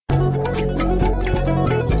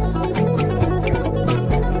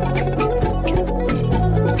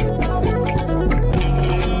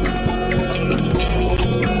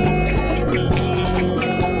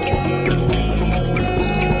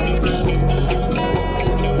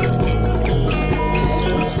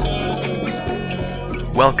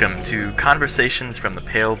Welcome to Conversations from the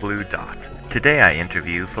Pale Blue Dot. Today I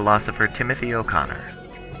interview philosopher Timothy O'Connor.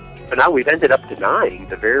 But now we've ended up denying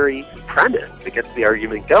the very premise that gets the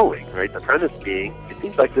argument going, right? The premise being, it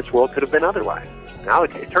seems like this world could have been otherwise. Now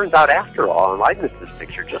it turns out, after all, in Leibniz's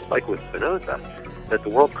picture, just like with Spinoza, that the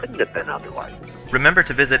world couldn't have been otherwise. Remember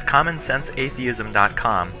to visit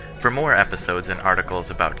commonsenseatheism.com for more episodes and articles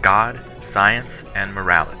about God, science, and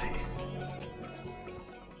morality.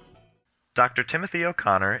 Dr. Timothy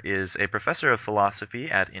O'Connor is a professor of philosophy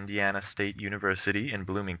at Indiana State University in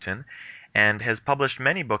Bloomington and has published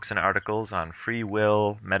many books and articles on free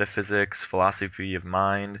will, metaphysics, philosophy of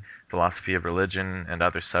mind, philosophy of religion, and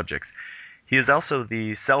other subjects. He is also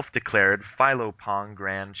the self-declared Philo-Pong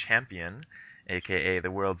Grand Champion, aka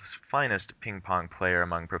the world's finest ping-pong player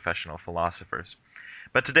among professional philosophers.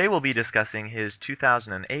 But today we'll be discussing his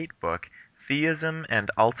 2008 book, Theism and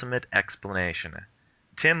Ultimate Explanation.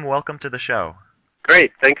 Tim, welcome to the show.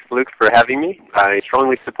 Great. Thanks, Luke, for having me. I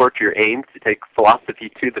strongly support your aim to take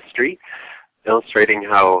philosophy to the street, illustrating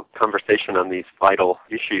how conversation on these vital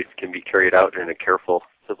issues can be carried out in a careful,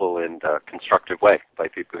 civil, and constructive way by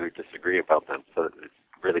people who disagree about them. So it's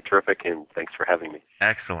really terrific, and thanks for having me.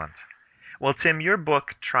 Excellent. Well, Tim, your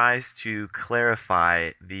book tries to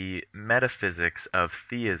clarify the metaphysics of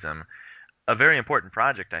theism, a very important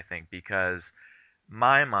project, I think, because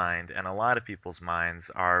my mind and a lot of people's minds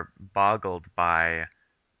are boggled by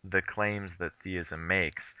the claims that theism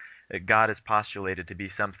makes. That God is postulated to be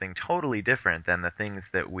something totally different than the things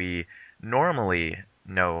that we normally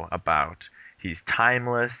know about. He's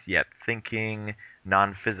timeless, yet thinking,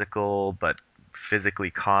 non-physical, but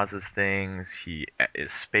physically causes things. He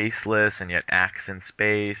is spaceless and yet acts in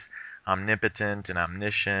space, omnipotent and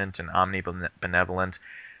omniscient and omnibenevolent.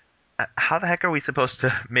 How the heck are we supposed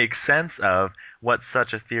to make sense of what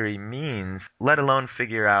such a theory means, let alone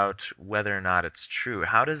figure out whether or not it's true?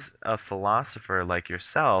 How does a philosopher like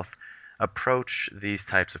yourself approach these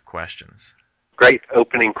types of questions? Great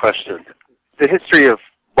opening question. The history of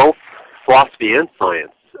both philosophy and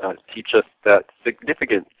science teach us that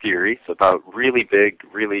significant theories about really big,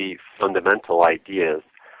 really fundamental ideas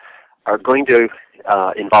are going to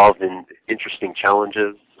involve in interesting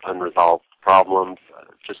challenges, unresolved problems,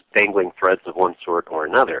 just dangling threads of one sort or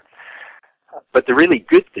another. But the really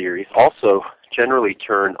good theories also generally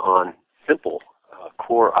turn on simple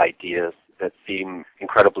core ideas that seem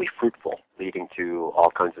incredibly fruitful, leading to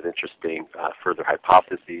all kinds of interesting further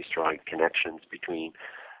hypotheses, drawing connections between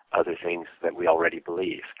other things that we already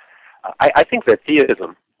believe. I think that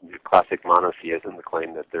theism, the classic monotheism, the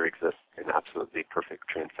claim that there exists an absolutely perfect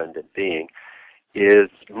transcendent being, is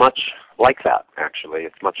much like that, actually.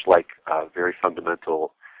 It's much like very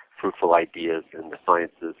fundamental, fruitful ideas in the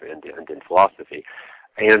sciences and in philosophy.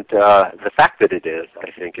 And the fact that it is,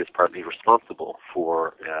 I think, is partly responsible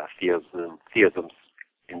for theism's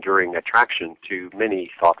enduring attraction to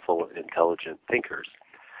many thoughtful, intelligent thinkers.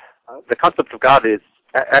 The concept of God is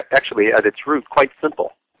actually, at its root, quite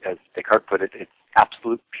simple. As Descartes put it, it's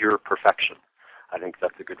absolute pure perfection. I think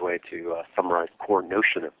that's a good way to summarize the core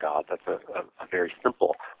notion of God. That's a very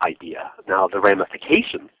simple idea. Now, the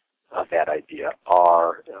ramifications of that idea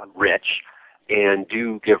are rich and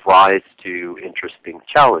do give rise to interesting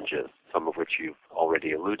challenges, some of which you've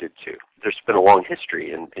already alluded to. There's been a long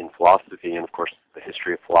history in philosophy, and of course the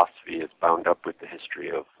history of philosophy is bound up with the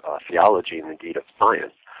history of theology and indeed of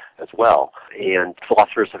science as well. And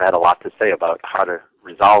philosophers have had a lot to say about how to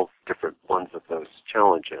resolve different ones of those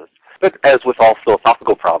challenges. But as with all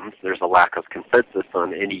philosophical problems, there's a lack of consensus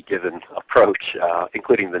on any given approach,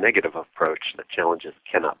 including the negative approach, that challenges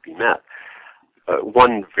cannot be met.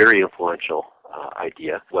 One very influential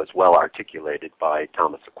idea was well articulated by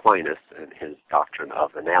Thomas Aquinas in his doctrine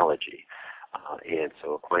of analogy. And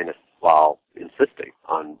so Aquinas, while insisting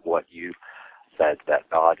on what you said, that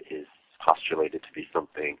God is postulated to be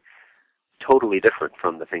something totally different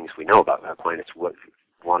from the things we know about, Aquinas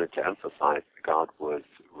wanted to emphasize that God was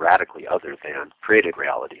radically other than created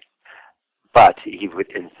reality. But he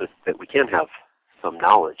would insist that we can have some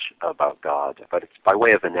knowledge about God, but it's by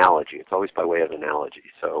way of analogy. It's always by way of analogy.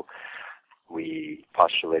 So we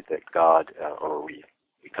postulate that God, or we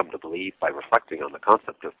come to believe by reflecting on the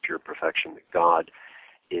concept of pure perfection, that God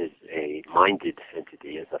is a minded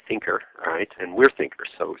entity, is a thinker, all right? And we're thinkers,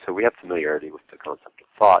 so we have familiarity with the concept of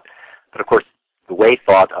thought. But of course, the way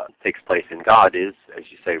thought takes place in God is, as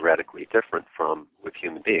you say, radically different from with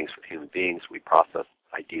human beings. With human beings, we process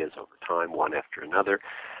ideas over time, one after another,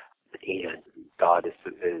 and God is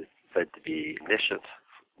said to be omniscient,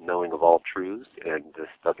 knowing of all truths, and this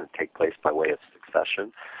doesn't take place by way of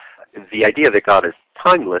succession. The idea that God is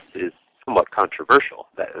timeless is somewhat controversial.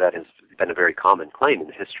 That is, been a very common claim in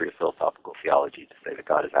the history of philosophical theology to say that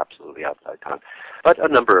God is absolutely outside time. But a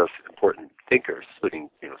number of important thinkers, including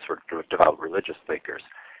sort of devout religious thinkers,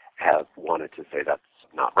 have wanted to say that's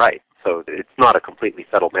not right. So it's not a completely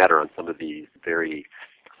settled matter on some of these very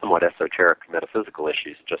somewhat esoteric metaphysical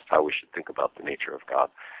issues, just how we should think about the nature of God.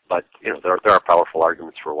 But there are powerful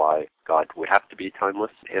arguments for why God would have to be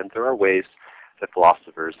timeless, and there are ways that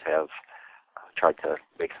philosophers have tried to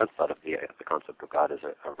make sense out of the concept of God as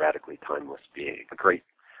a radically timeless being. A great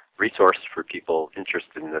resource for people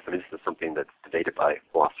interested in this. I mean, this is something that's debated by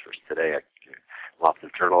philosophers today. Lots of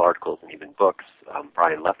journal articles and even books.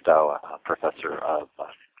 Brian Leftow, a professor of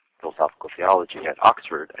philosophical theology at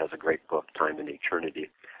Oxford, has a great book, Time and Eternity,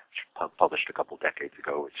 published a couple decades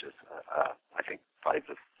ago, which is, I think, probably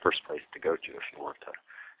the first place to go to if you want to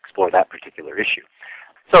explore that particular issue.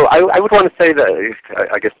 So I would want to say that,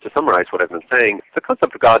 I guess to summarize what I've been saying, the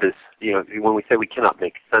concept of God is, when we say we cannot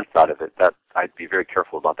make sense out of it, that I'd be very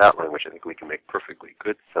careful about that language. I think we can make perfectly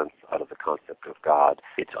good sense out of the concept of God.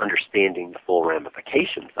 It's understanding the full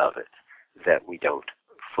ramifications of it that we don't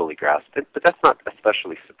fully grasp it. But that's not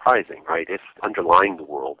especially surprising, right? If underlying the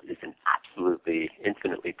world is an absolutely,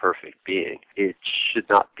 infinitely perfect being, it should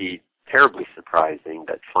not be terribly surprising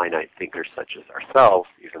that finite thinkers such as ourselves,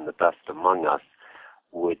 even the best among us,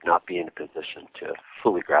 would not be in a position to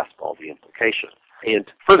fully grasp all the implications. And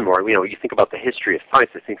furthermore, you think about the history of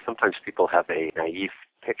science, I think sometimes people have a naive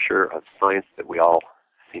picture of science that we all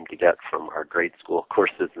seem to get from our grade school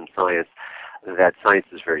courses in science, that science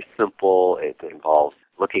is very simple. It involves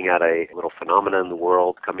looking at a little phenomena in the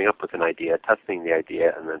world, coming up with an idea, testing the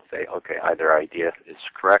idea, and then say, okay, either idea is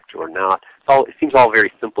correct or not. It seems all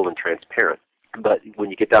very simple and transparent. But when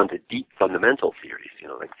you get down to deep fundamental theories,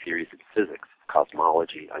 like theories of physics,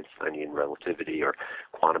 cosmology, Einsteinian relativity, or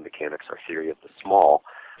quantum mechanics, or theory of the small,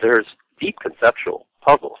 there's deep conceptual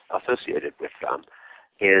puzzles associated with them.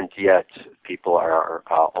 And yet people are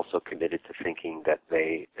also committed to thinking that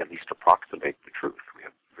they at least approximate the truth. We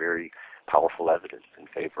have very powerful evidence in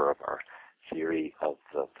favor of our theory of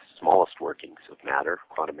the smallest workings of matter,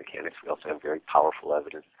 quantum mechanics. We also have very powerful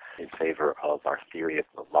evidence in favor of our theory of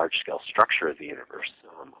the large-scale structure of the universe,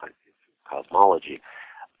 cosmology.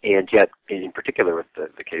 And yet, in particular with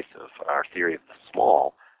the case of our theory of the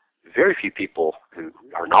small, very few people who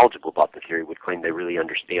are knowledgeable about the theory would claim they really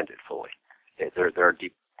understand it fully. There are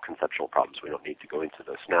deep conceptual problems. We don't need to go into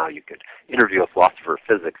those now. You could interview a philosopher of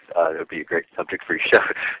physics. It would be a great subject for your show,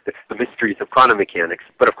 the mysteries of quantum mechanics.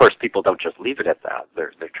 But of course, people don't just leave it at that.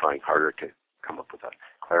 They're trying harder to come up with a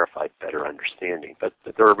clarified, better understanding. But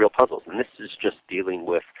there are real puzzles. And this is just dealing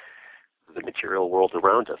with the material world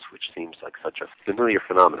around us, which seems like such a familiar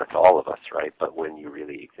phenomenon to all of us, right? But when you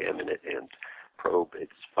really examine it and probe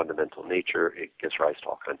its fundamental nature, it gives rise to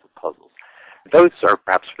all kinds of puzzles. Those are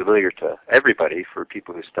perhaps familiar to everybody. For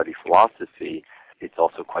people who study philosophy, it's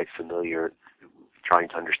also quite familiar trying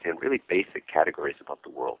to understand really basic categories about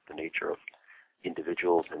the world, the nature of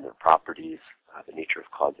individuals and their properties, the nature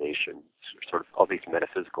of causation, sort of all these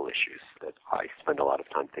metaphysical issues that I spend a lot of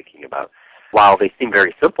time thinking about. While they seem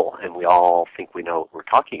very simple and we all think we know what we're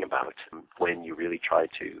talking about, when you really try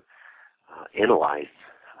to analyze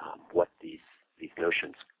what these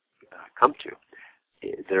notions come to,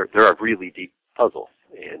 there are really deep puzzles,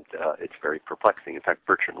 and it's very perplexing. In fact,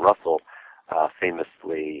 Bertrand Russell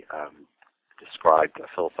famously described a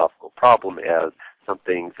philosophical problem as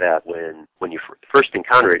something that when you first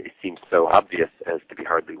encounter it, it seems so obvious as to be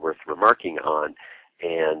hardly worth remarking on,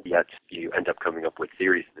 and yet you end up coming up with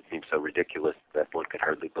theories that seem so ridiculous that one could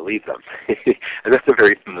hardly believe them. And that's a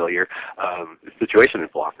very familiar situation in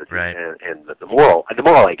philosophy. Right. And the moral,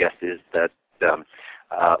 I guess, is that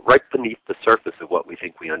right beneath the surface of what we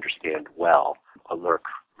think we understand well lurk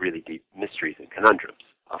really deep mysteries and conundrums.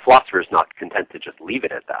 A philosopher is not content to just leave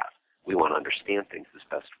it at that. We want to understand things as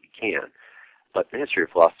best we can. But the history of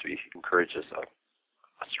philosophy encourages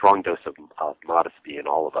a strong dose of modesty in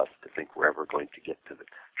all of us to think we're ever going to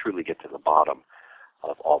truly get to the bottom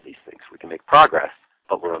of all these things. We can make progress,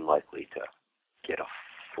 but we're unlikely to get a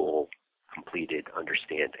full, completed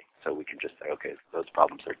understanding. So we can just say, okay, those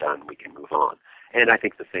problems are done, we can move on. And I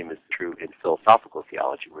think the same is true in philosophical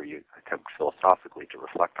theology, where you attempt philosophically to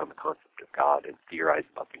reflect on the concept of God and theorize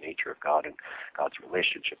about the nature of God and God's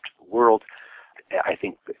relationship to the world. I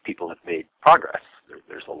think that people have made progress.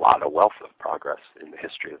 There's a lot of wealth of progress in the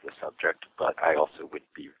history of the subject, but I also would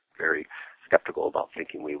be very skeptical about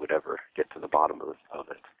thinking we would ever get to the bottom of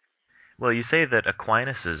it. Well, you say that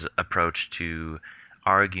Aquinas' approach to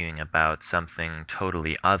arguing about something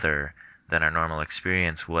totally other than our normal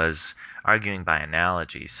experience was arguing by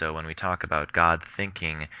analogy. So when we talk about God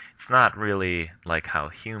thinking, it's not really like how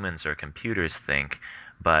humans or computers think,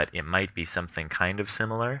 but it might be something kind of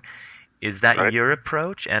similar. Is that right? your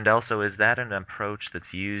approach? And also, is that an approach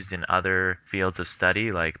that's used in other fields of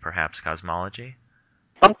study, like perhaps cosmology?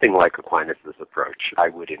 Something like Aquinas' approach I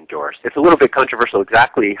would endorse. It's a little bit controversial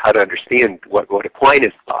exactly how to understand what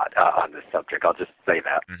Aquinas thought on this subject. I'll just say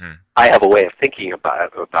that. Hmm. I have a way of thinking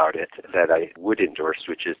about it that I would endorse,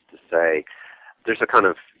 which is to say there's a kind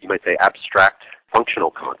of, you might say, abstract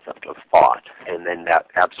functional concept of thought, and then that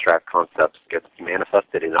abstract concept gets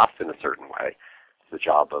manifested in us in a certain way. It's the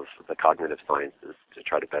job of the cognitive sciences to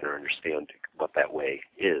try to better understand what that way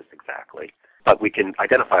is exactly. But we can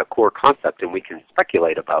identify a core concept, and we can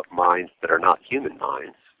speculate about minds that are not human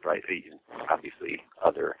minds, right? Obviously,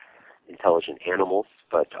 other intelligent animals,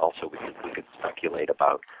 but also we could speculate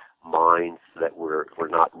about minds that were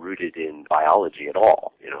not rooted in biology at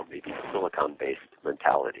all, maybe silicon-based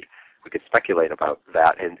mentality. We could speculate about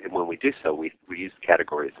that, and when we do so, we use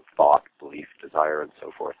categories of thought, belief, desire, and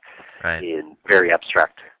so forth Right. in very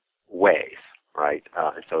abstract ways, right?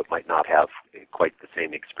 And so it might not have quite the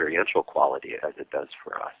same experiential quality as it does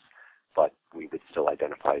for us, but we would still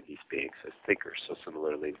identify these beings as thinkers. So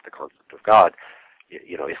similarly with the concept of God,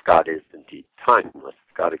 if God is indeed timeless,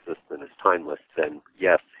 if God exists and is timeless, then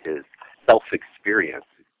yes, his self-experience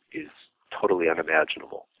is totally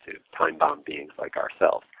unimaginable to time-bound beings like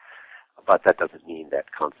ourselves. But that doesn't mean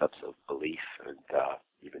that concepts of belief and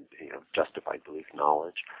even justified belief,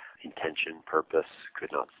 knowledge, intention, purpose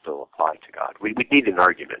could not still apply to God. We'd need an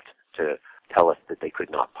argument to tell us that they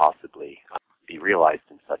could not possibly be realized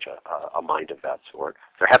in such a mind of that sort.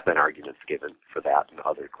 There have been arguments given for that and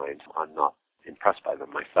other claims. I'm not impressed by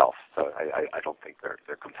them myself, so I don't think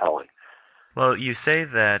they're compelling. Well, you say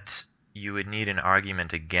that you would need an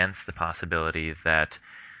argument against the possibility that,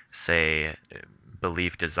 say,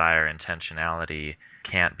 belief, desire, intentionality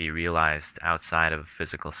can't be realized outside of a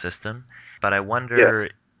physical system. But I Yes. wonder,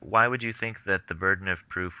 why would you think that the burden of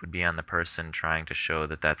proof would be on the person trying to show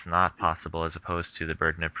that that's not possible, as opposed to the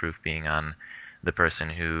burden of proof being on the person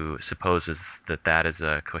who supposes that that is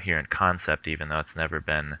a coherent concept, even though it's never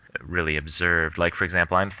been really observed? Like, for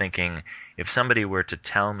example, I'm thinking if somebody were to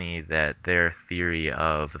tell me that their theory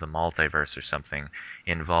of the multiverse or something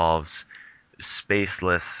involves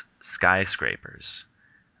spaceless skyscrapers,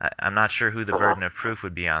 I'm not sure who the Uh-huh. burden of proof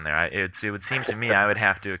would be on there. It would seem to me I would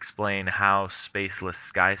have to explain how spaceless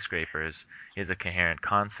skyscrapers is a coherent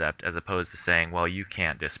concept, as opposed to saying, well, you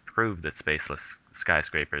can't disprove that spaceless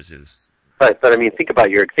skyscrapers is. But I mean, think about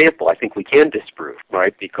your example. I think we can disprove,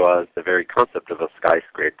 right? Because the very concept of a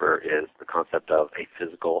skyscraper is the concept of a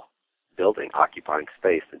physical building occupying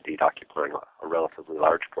space, indeed occupying a relatively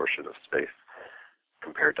large portion of space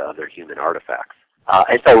compared to other human artifacts.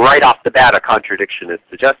 And so right off the bat, a contradiction is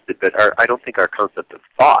suggested, but I don't think our concept of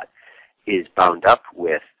thought is bound up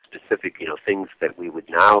with specific, things that we would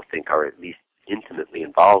now think are at least intimately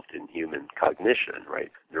involved in human cognition,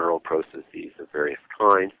 right? Neural processes of various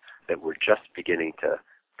kinds that we're just beginning to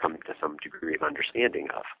come to some degree of understanding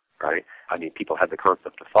of, right? I mean, people had the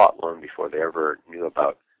concept of thought long before they ever knew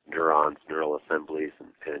about neurons, neural assemblies,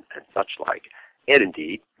 and such like. And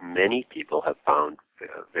indeed, many people have found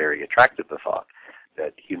very attractive the thought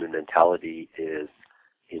that human mentality is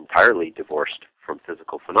entirely divorced from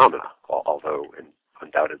physical phenomena, although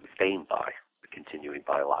undoubtedly sustained by the continuing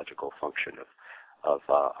biological function of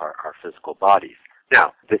our physical bodies.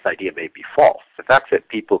 Now, this idea may be false. The fact that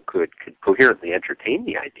people could coherently entertain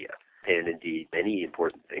the idea, and indeed many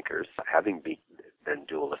important thinkers, having been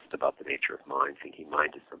dualist about the nature of mind, thinking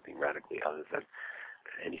mind is something radically other than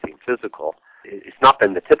anything physical, it's not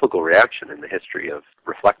been the typical reaction in the history of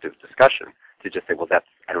reflective discussion to just say, well,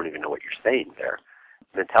 I don't even know what you're saying there.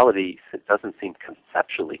 Mentality doesn't seem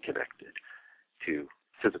conceptually connected to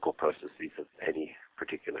physical processes of any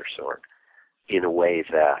particular sort in a way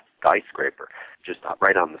that skyscraper, just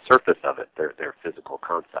right on the surface of it, they're physical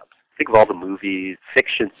concepts. Think of all the movies,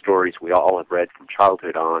 fiction stories we all have read from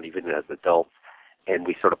childhood on, even as adults, and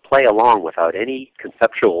we sort of play along without any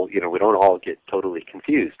conceptual, we don't all get totally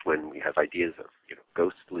confused when we have ideas of,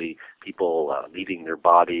 ghostly people leaving their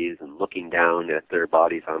bodies and looking down at their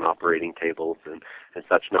bodies on operating tables and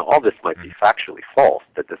such. Now, all this might be factually false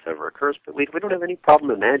that this ever occurs, but we don't have any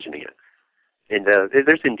problem imagining it. And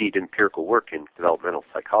there's indeed empirical work in developmental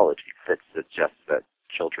psychology that suggests that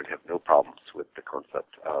children have no problems with the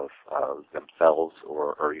concept of themselves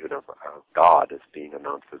or even of God as being a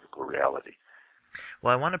non-physical reality.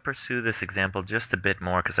 Well, I want to pursue this example just a bit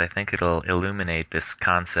more because I think it'll illuminate this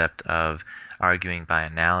concept of arguing by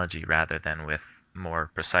analogy rather than with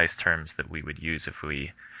more precise terms that we would use if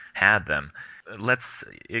we had them. Let's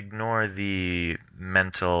ignore the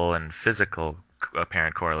mental and physical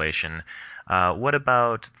apparent correlation. What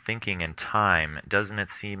about thinking and time? Doesn't it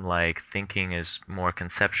seem like thinking is more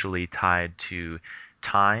conceptually tied to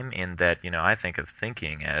time in that, I think of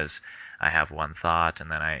thinking as I have one thought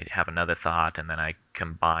and then I have another thought and then I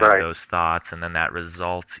combine Right. those thoughts and then that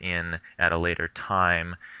results in, at a later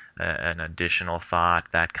time, an additional thought,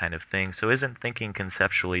 that kind of thing. So isn't thinking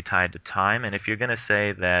conceptually tied to time? And if you're going to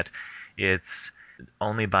say that it's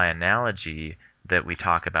only by analogy that we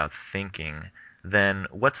talk about thinking, then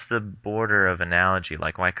what's the border of analogy?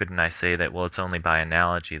 Like, why couldn't I say that, well, it's only by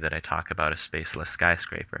analogy that I talk about a spaceless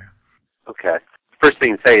skyscraper? Okay. First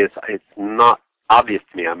thing to say is it's not obvious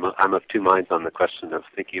to me. I'm of two minds on the question of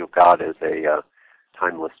thinking of God as a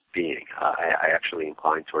timeless being. I actually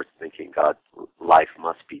incline towards thinking God's life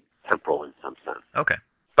must be temporal in some sense. Okay.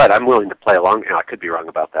 But I'm willing to play along. I could be wrong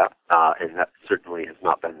about that, and that certainly has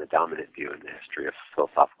not been the dominant view in the history of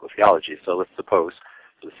philosophical theology. So let's suppose,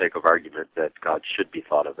 for the sake of argument, that God should be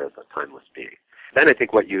thought of as a timeless being. Then I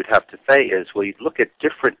think what you would have to say is, well, you look at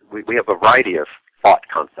we have a variety of thought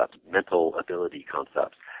concepts, mental ability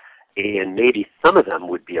concepts, and maybe some of them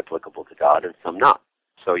would be applicable to God and some not.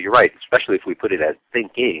 So you're right, especially if we put it as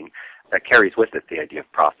thinking, that carries with it the idea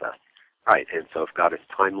of process. Right, and so if God is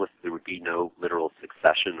timeless, there would be no literal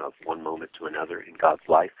succession of one moment to another in God's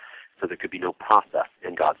life, so there could be no process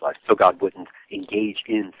in God's life. So God wouldn't engage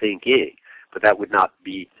in thinking, but that would not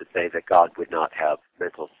be to say that God would not have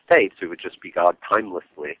mental states. It would just be God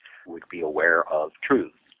timelessly would be aware of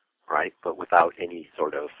truths, right, but without any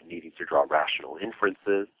sort of needing to draw rational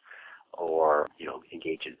inferences or,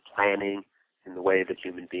 engage in planning in the way that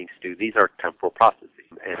human beings do. These are temporal processes.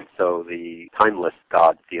 And so the timeless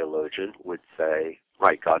God theologian would say,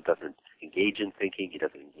 right, God doesn't engage in thinking, he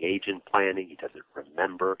doesn't engage in planning, he doesn't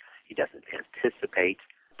remember, he doesn't anticipate,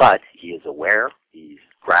 but he is aware, he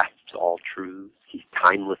grasps all truths, he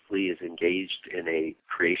timelessly is engaged in a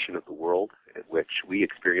creation of the world, which we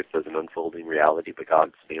experience as an unfolding reality, but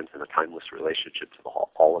God stands in a timeless relationship to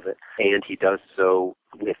all of it. And he does so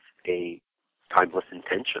with a timeless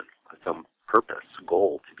intention, some purpose,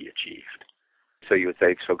 goal to be achieved. So you would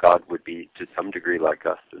say, so God would be to some degree like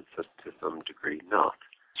us, and to some degree not.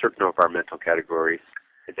 Certain of our mental categories,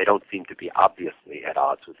 they don't seem to be obviously at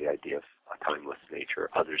odds with the idea of a timeless nature.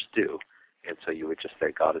 Others do. And so you would just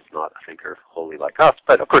say God is not a thinker wholly like us.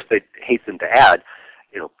 But of course they hasten to add,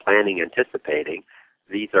 planning, anticipating,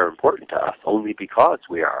 these are important to us only because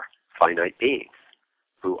we are finite beings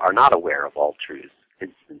who are not aware of all truths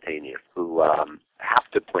instantaneous, who have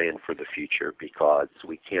to plan for the future because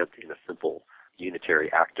we can't, in a simple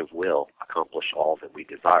unitary act of will, accomplish all that we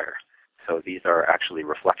desire. So these are actually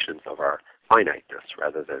reflections of our finiteness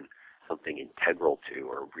rather than something integral to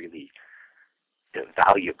or really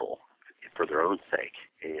valuable for their own sake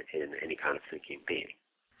in any kind of thinking being.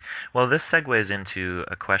 Well, this segues into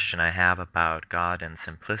a question I have about God and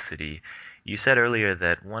simplicity. You said earlier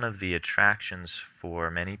that one of the attractions for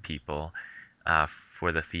many people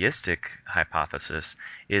for the theistic hypothesis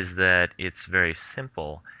is that it's very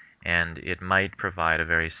simple and it might provide a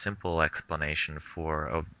very simple explanation for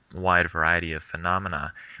a wide variety of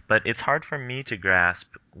phenomena. But it's hard for me to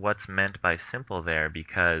grasp what's meant by simple there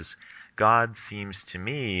because God seems to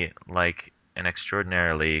me like an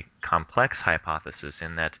extraordinarily complex hypothesis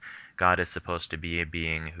in that God is supposed to be a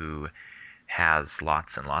being who has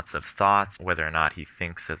lots and lots of thoughts, whether or not he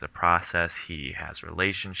thinks as a process, he has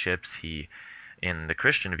relationships, he, in the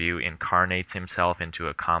Christian view, incarnates himself into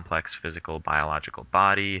a complex physical biological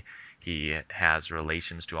body, he has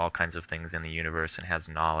relations to all kinds of things in the universe and has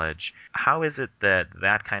knowledge. How is it that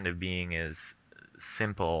that kind of being is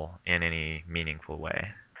simple in any meaningful way?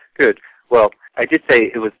 Good. Well, I did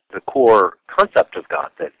say it was the core concept of God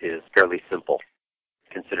that is fairly simple.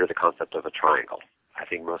 Consider the concept of a triangle. I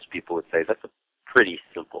think most people would say that's a pretty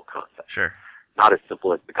simple concept. Sure. Not as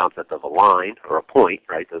simple as the concept of a line or a point,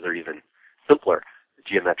 right? Those are even simpler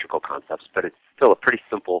geometrical concepts, but it's still a pretty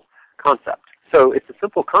simple concept. So it's a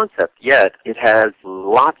simple concept, yet it has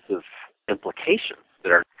lots of implications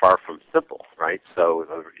that are far from simple, right? So,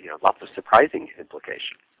 lots of surprising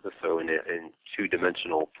implications. So in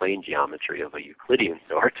two-dimensional plane geometry of a Euclidean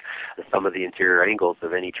sort, the sum of the interior angles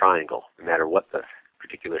of any triangle, no matter what the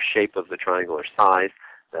particular shape of the triangle or size,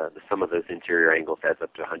 the sum of those interior angles adds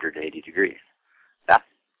up to 180 degrees. That's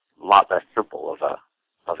a lot less simple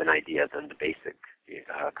of an idea than the basic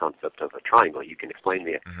concept of a triangle. You can explain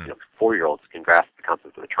 4-year-olds can grasp the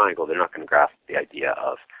concept of a triangle. They're not going to grasp the idea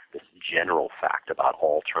of this general fact about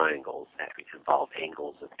all triangles that involve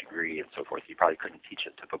angles of degree and so forth. You probably couldn't teach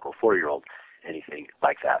a typical 4-year-old anything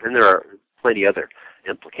like that. And there are plenty other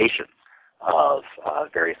implications of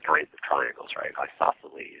various kinds of triangles, right?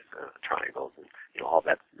 Isosceles triangles, and all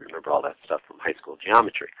that. Remember all that stuff from high school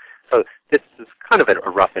geometry. So this is kind of a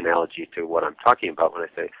rough analogy to what I'm talking about when I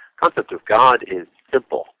say concept of God is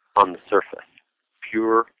simple on the surface,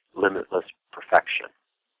 pure, limitless perfection.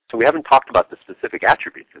 So we haven't talked about the specific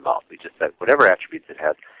attributes involved. We just said whatever attributes it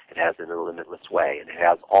has in a limitless way, and it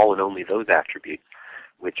has all and only those attributes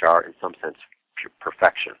which are, in some sense, pure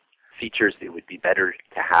perfection. Features it would be better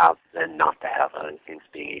to have than not to have, things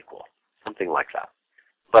being equal, something like that.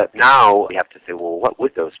 But now we have to say, well, what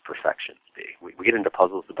would those perfections be? We get into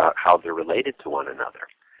puzzles about how they're related to one another.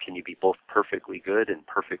 Can you be both perfectly good and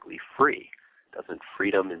perfectly free? Doesn't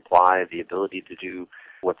freedom imply the ability to do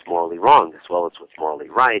what's morally wrong as well as what's morally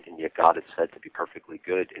right, and yet God is said to be perfectly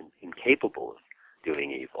good and incapable of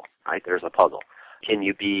doing evil, right? There's a puzzle. Can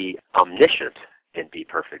you be omniscient and be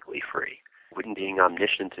perfectly free? Wouldn't being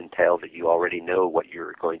omniscient entail that you already know what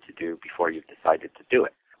you're going to do before you've decided to do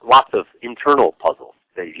it? Lots of internal puzzles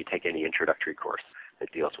that if you take any introductory course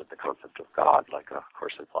that deals with the concept of God, like a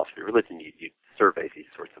course in philosophy of religion, you survey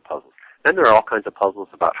these sorts of puzzles. Then there are all kinds of puzzles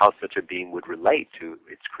about how such a being would relate to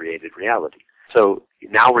its created reality. So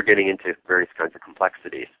now we're getting into various kinds of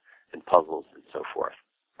complexities and puzzles and so forth,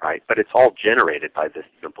 right? But it's all generated by this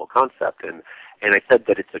simple concept. And I said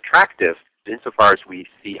that it's attractive insofar as we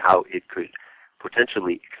see how it could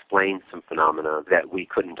potentially explain some phenomena that we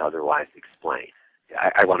couldn't otherwise explain.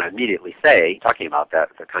 I want to immediately say, talking about that,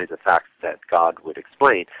 the kinds of facts that God would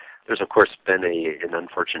explain, there's of course been an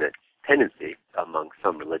unfortunate tendency among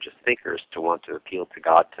some religious thinkers to want to appeal to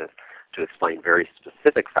God to explain very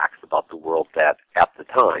specific facts about the world that at the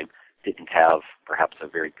time didn't have perhaps a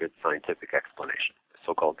very good scientific explanation, the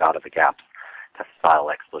so-called God of the gaps style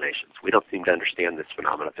explanations. We don't seem to understand this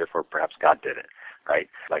phenomenon, therefore perhaps God did it, right?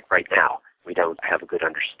 Like right now, we don't have a good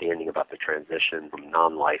understanding about the transition from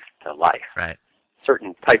non-life to life. Right.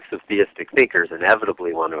 Certain types of theistic thinkers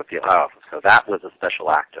inevitably want to appeal, so that was a special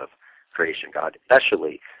act of creation. God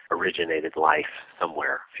especially originated life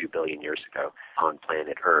somewhere a few billion years ago on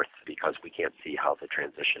planet Earth because we can't see how the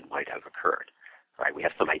transition might have occurred. Right? We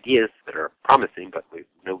have some ideas that are promising, but we've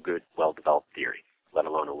no good, well-developed theory, let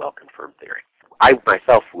alone a well-confirmed theory. I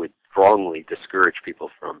myself would strongly discourage people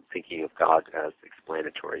from thinking of God as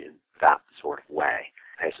explanatory in that sort of way.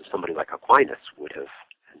 As somebody like Aquinas would have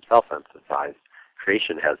himself emphasized,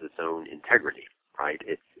 creation has its own integrity, right?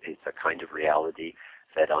 It's a kind of reality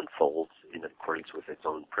that unfolds in accordance with its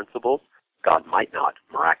own principles. God might not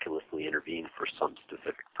miraculously intervene for some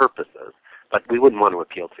specific purposes, but we wouldn't want to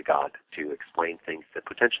appeal to God to explain things that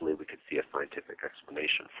potentially we could see a scientific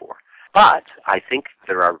explanation for. But I think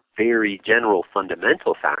there are very general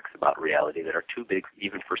fundamental facts about reality that are too big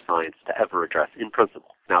even for science to ever address in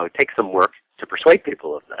principle. Now, it takes some work to persuade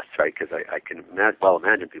people of this, right? Because I can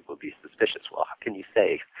imagine people would be suspicious. Well, how can you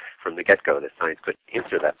say from the get-go that science could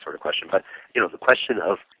answer that sort of question? But, the question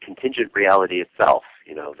of contingent reality itself,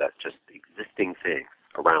 that just existing things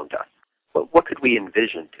around us. But what could we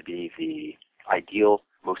envision to be the ideal,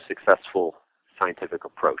 most successful scientific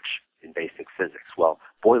approach in basic physics? Well,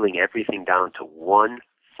 boiling everything down to one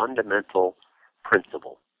fundamental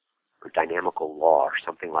principle or dynamical law or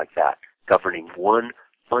something like that, governing one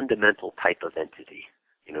fundamental type of entity,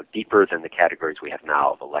 deeper than the categories we have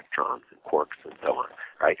now of electrons and quarks and so on,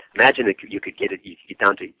 right? Imagine that you could get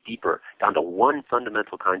down to deeper, down to one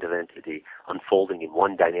fundamental kind of entity unfolding in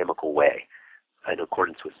one dynamical way in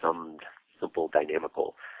accordance with some simple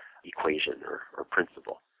dynamical equation or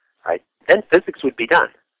principle, right? Then physics would be done.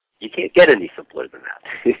 You can't get any simpler than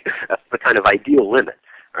that. That's the kind of ideal limit,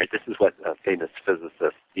 right? This is what famous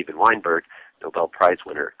physicist Steven Weinberg, Nobel Prize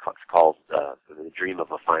winner, calls the dream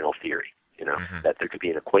of a final theory. That there could be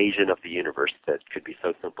an equation of the universe that could be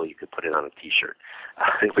so simple you could put it on a T-shirt.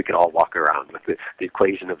 We could all walk around with the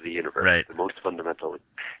equation of the universe, right. The most fundamental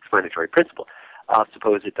explanatory principle.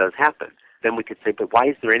 Suppose it does happen. Then we could say, but why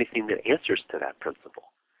is there anything that answers to that principle?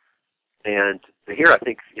 And here I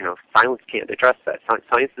think, science can't address that.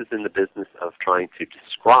 Science is in the business of trying to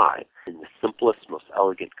describe in the simplest, most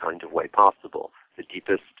elegant kind of way possible the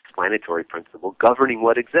deepest explanatory principle governing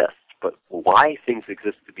what exists. But why things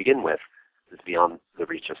exist to begin with is beyond the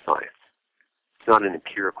reach of science. It's not an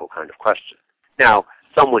empirical kind of question. Now,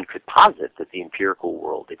 someone could posit that the empirical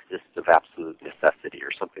world exists of absolute necessity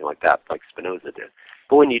or something like that, like Spinoza did.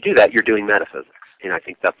 But when you do that, you're doing metaphysics. And I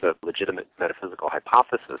think that's a legitimate metaphysical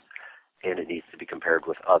hypothesis, and it needs to be compared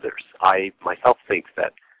with others. I myself think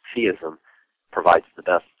that theism provides the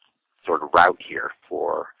best sort of route here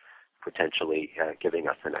for potentially giving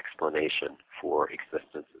us an explanation for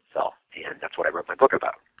existence itself. And that's what I wrote my book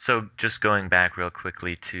about. So just going back real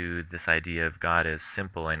quickly to this idea of God as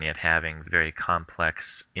simple and yet having very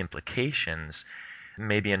complex implications,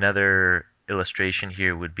 maybe another illustration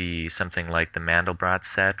here would be something like the Mandelbrot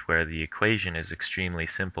set, where the equation is extremely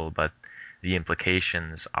simple, but the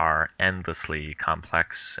implications are endlessly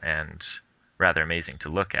complex and rather amazing to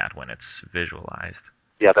look at when it's visualized.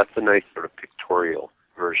 Yeah, that's a nice sort of pictorial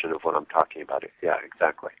version of what I'm talking about. Yeah,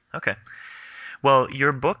 exactly. Okay. Well,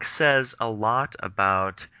 your book says a lot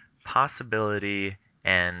about possibility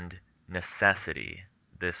and necessity,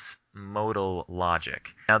 this modal logic.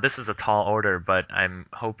 Now, this is a tall order, but I'm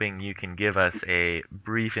hoping you can give us a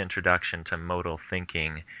brief introduction to modal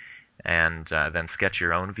thinking and then sketch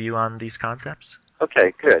your own view on these concepts.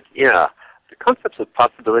 Okay, good. Yeah. The concepts of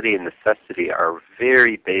possibility and necessity are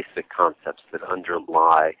very basic concepts that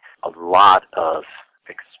underlie a lot of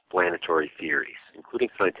explanatory theories, including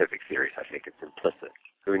scientific theories. I think it's implicit.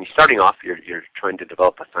 So when you're starting off, you're trying to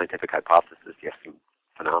develop a scientific hypothesis. You have some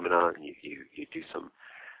phenomena, and you do some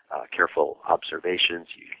careful observations,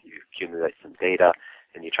 you accumulate some data,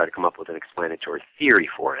 and you try to come up with an explanatory theory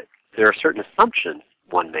for it. There are certain assumptions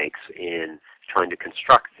one makes in trying to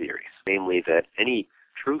construct theories, namely that any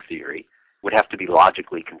true theory would have to be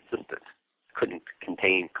logically consistent. It couldn't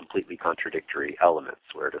contain completely contradictory elements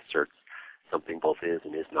where it asserts something both is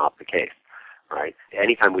and is not the case, right?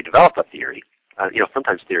 Anytime we develop a theory,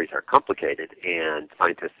 sometimes theories are complicated, and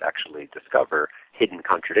scientists actually discover hidden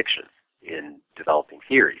contradictions in developing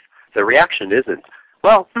theories. The reaction isn't,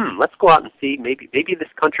 well, let's go out and see, maybe this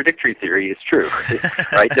contradictory theory is true,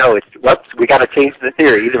 right? No, it's, whoops, we got to change the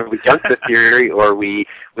theory. Either we junk the theory or we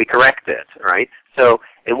correct it, right? So,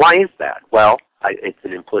 and why is that? Well, it's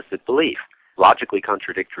an implicit belief. Logically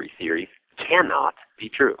contradictory theories cannot be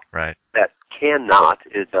true. Right. That cannot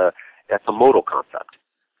that's a modal concept.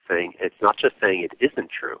 Saying it's not just saying it isn't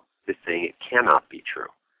true, it's saying it cannot be true,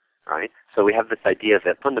 right? So we have this idea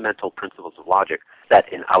that fundamental principles of logic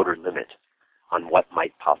set an outer limit on what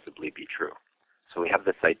might possibly be true. So we have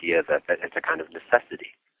this idea that it's a kind of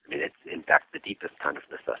necessity. I mean, it's in fact the deepest kind of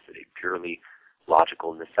necessity, purely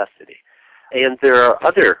logical necessity. And there are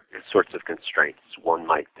other sorts of constraints, one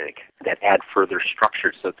might think, that add further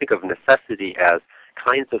structure. So think of necessity as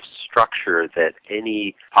kinds of structure that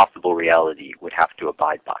any possible reality would have to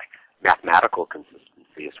abide by. Mathematical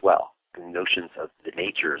consistency as well. Notions of the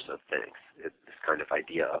natures of things, this kind of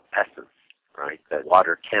idea of essence, right? That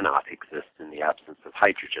water cannot exist in the absence of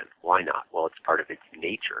hydrogen. Why not? Well, it's part of its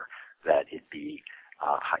nature that it be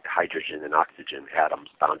hydrogen and oxygen atoms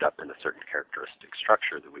bound up in a certain characteristic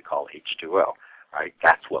structure that we call H2O, right?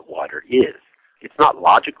 That's what water is. It's not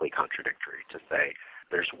logically contradictory to say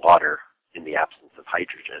there's water in the absence of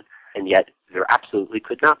hydrogen, and yet there absolutely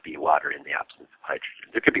could not be water in the absence of hydrogen.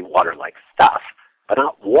 There could be water-like stuff, but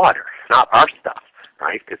not water, not our stuff,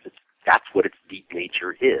 right? Because that's what its deep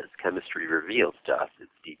nature is. Chemistry reveals to us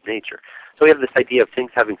its deep nature. So we have this idea of things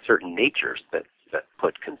having certain natures that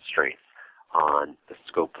put constraints on the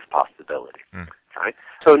scope of possibility. Right?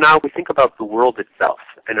 So now we think about the world itself,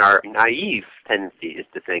 and our naive tendency is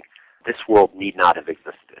to think this world need not have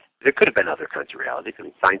existed. There could have been other kinds of realities. I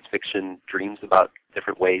mean, science fiction dreams about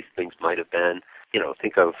different ways things might have been.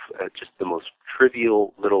 Think of just the most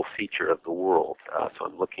trivial little feature of the world. So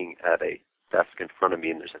I'm looking at a desk in front of me,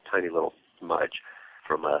 and there's a tiny little smudge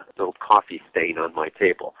from a little coffee stain on my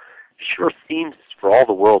table. It sure seems for all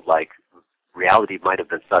the world like reality might have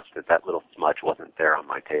been such that that little smudge wasn't there on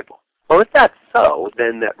my table. Well, if that's so,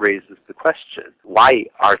 then that raises the question, why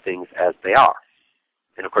are things as they are?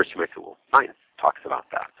 And of course you might say, well, science talks about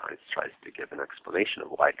that. Science tries to give an explanation of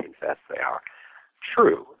why things as they are.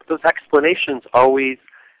 True. Those explanations always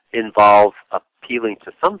involve appealing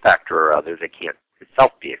to some factor or other that can't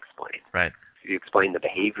itself be explained. Right. You explain the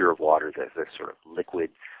behavior of water, the sort of liquid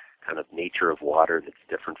kind of nature of water that's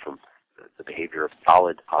different from the behavior of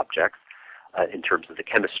solid objects in terms of the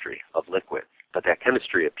chemistry of liquids. But that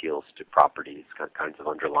chemistry appeals to properties, kinds of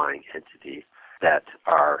underlying entities that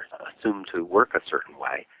are assumed to work a certain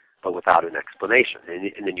way, but without an explanation.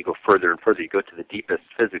 And then you go further and further. You go to the deepest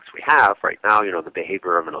physics we have right now, the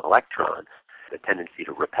behavior of an electron, the tendency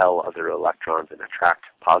to repel other electrons and attract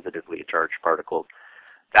positively charged particles.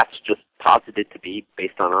 That's just posited to be,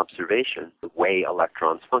 based on observation, the way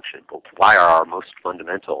electrons function. But why are our most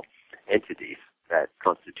fundamental entities that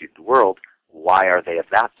constitute the world, why are they of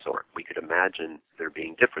that sort? We could imagine there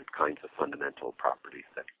being different kinds of fundamental properties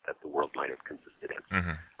that the world might have consisted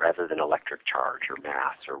in, rather than electric charge or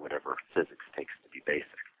mass or whatever physics takes to be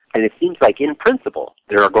basic. And it seems like, in principle,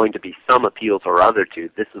 there are going to be some appeals or other to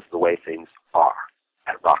this is the way things are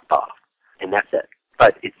at rock bottom. and that's it.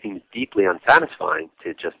 But it seems deeply unsatisfying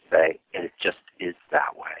to just say, and it just is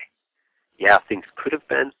that way. Yeah, things could have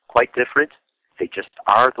been quite different. They just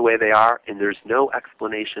are the way they are, and there's no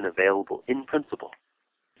explanation available in principle.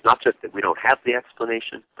 It's not just that we don't have the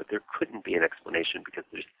explanation, but there couldn't be an explanation because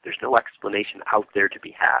there's no explanation out there to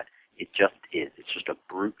be had. It just is. It's just a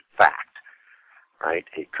brute fact, right?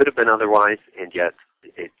 It could have been otherwise, and yet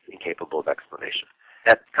it's incapable of explanation.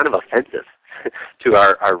 That's kind of offensive to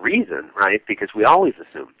our reason, right? Because we always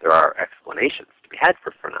assume there are explanations to be had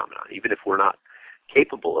for phenomena, even if we're not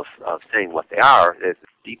capable of saying what they are. It's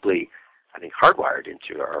deeply, I think, hardwired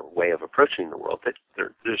into our way of approaching the world that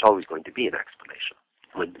there's always going to be an explanation.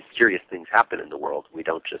 When mysterious things happen in the world, we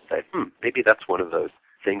don't just say, maybe that's one of those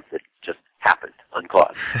things that just happened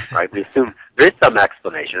uncaused, right? We assume there is some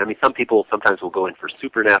explanation. I mean, some people sometimes will go in for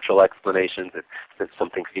supernatural explanations if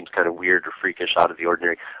something seems kind of weird or freakish out of the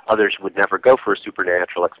ordinary. Others would never go for a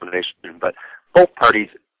supernatural explanation, but both parties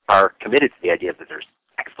are committed to the idea that there's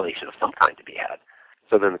explanation of some kind to be had.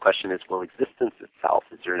 So then the question is, well, existence itself,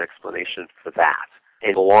 is there an explanation for that?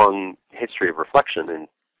 And a long history of reflection in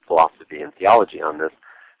philosophy and theology on this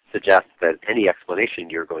suggests that any explanation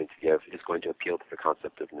you're going to give is going to appeal to the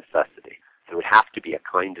concept of necessity. There would have to be a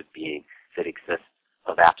kind of being that exists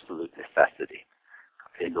of absolute necessity.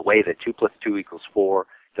 In the way that 2 plus 2 equals 4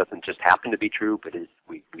 doesn't just happen to be true, but is,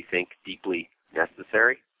 we think, deeply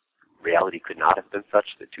necessary. Reality could not have been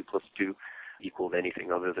such that 2 plus 2 equaled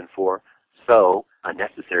anything other than 4. So a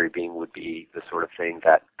necessary being would be the sort of thing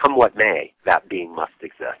that, come what may, that being must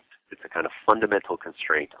exist. It's a kind of fundamental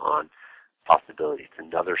constraint on possibility. It's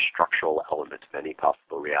another structural element of any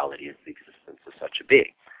possible reality is the existence of such a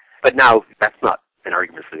being. But now, that's not an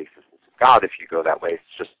argument for the existence of God. If you go that way,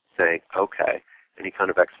 it's just saying, okay, any kind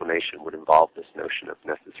of explanation would involve this notion of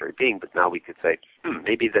necessary being, but now we could say,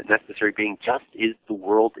 maybe that necessary being just is the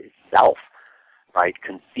world itself, right,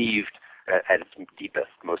 conceived at its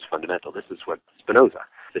deepest, most fundamental. This is what Spinoza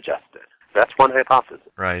suggested. That's one hypothesis.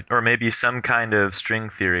 Right. Or maybe some kind of string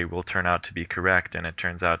theory will turn out to be correct, and it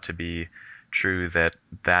turns out to be true that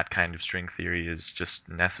that kind of string theory is just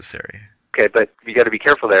necessary. Okay, but you got to be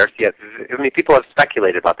careful there. Yeah, I mean, people have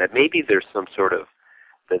speculated about that. Maybe there's some sort of,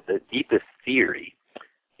 the deepest theory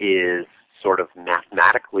is sort of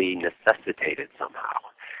mathematically necessitated somehow.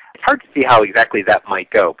 It's hard to see how exactly that might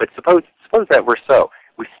go, but suppose that were so.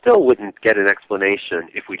 We still wouldn't get an explanation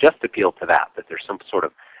if we just appealed to that there's some sort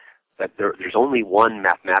of, that there's only one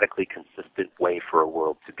mathematically consistent way for a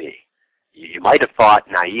world to be. You might have thought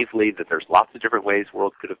naively that there's lots of different ways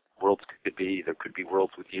worlds could be. There could be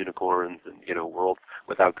worlds with unicorns and, worlds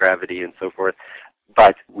without gravity and so forth.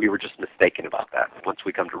 But we were just mistaken about that. Once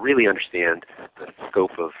we come to really understand the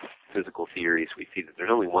scope of physical theories, we see that there's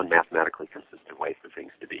only one mathematically consistent way for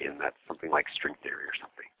things to be, and that's something like string theory or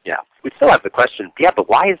something. Yeah. We still have the question, but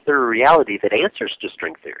why is there a reality that answers to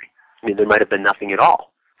string theory? I mean, there might have been nothing at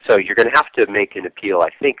all. So you're going to have to make an appeal,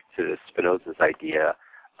 I think, to Spinoza's idea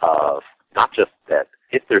of not just that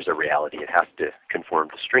if there's a reality, it has to conform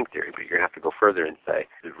to string theory, but you're going to have to go further and say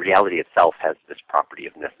the reality itself has this property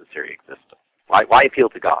of necessary existence. Why appeal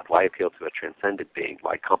to God? Why appeal to a transcendent being?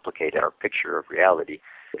 Why complicate our picture of reality?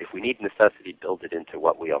 If we need necessity, build it into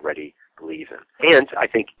what we already believe in. And I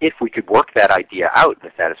think if we could work that idea out in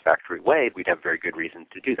a satisfactory way, we'd have very good reason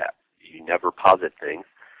to do that. You never posit things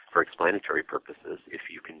for explanatory purposes if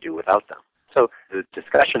you can do without them. So the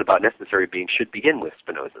discussion about necessary being should begin with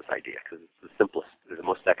Spinoza's idea, because it's the simplest, the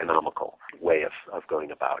most economical way of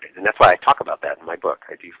going about it. And that's why I talk about that in my book.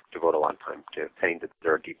 I do devote a lot of time to saying that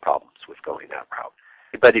there are deep problems with going that route.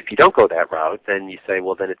 But if you don't go that route, then you say,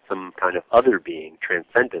 well, then it's some kind of other being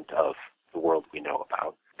transcendent of the world we know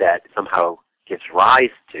about that somehow gives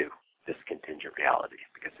rise to this contingent reality.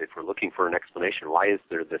 Because if we're looking for an explanation, why is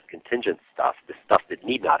there this contingent stuff, this stuff that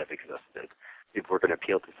need not have existed, if we're going to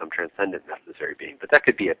appeal to some transcendent necessary being? But that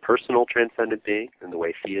could be a personal transcendent being in the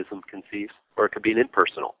way theism conceives, or it could be an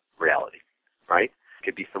impersonal reality, right? It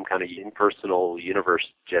could be some kind of impersonal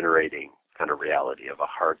universe-generating kind of reality of a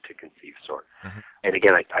hard-to-conceive sort. Mm-hmm. And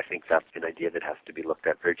again, I think that's an idea that has to be looked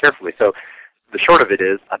at very carefully. So the short of it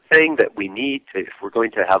is, I'm saying that we need to, if we're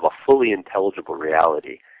going to have a fully intelligible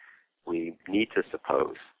reality, we need to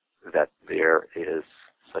suppose that there is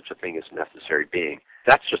such a thing as necessary being.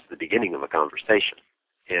 That's just the beginning of a conversation.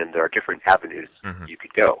 And there are different avenues you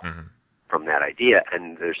could go from that idea,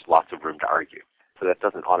 and there's lots of room to argue. So that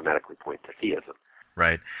doesn't automatically point to theism.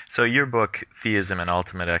 Right. So your book, Theism and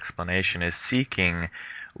Ultimate Explanation, is seeking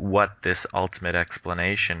what this ultimate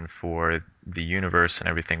explanation for the universe and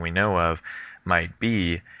everything we know of might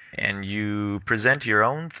be. and you present your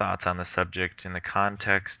own thoughts on the subject in the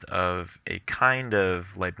context of a kind of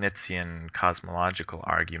Leibnizian cosmological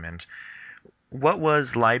argument. What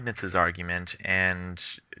was Leibniz's argument, and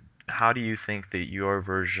how do you think that your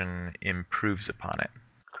version improves upon it?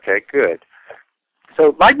 Okay, good.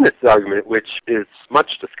 So Leibniz's argument, which is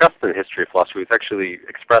much discussed in the history of philosophy, was actually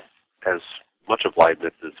expressed as much of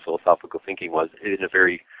Leibniz's philosophical thinking was in a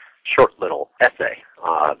very short little essay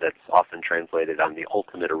that's often translated on the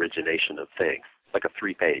ultimate origination of things. It's like a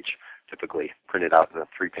 3-page, typically printed out in a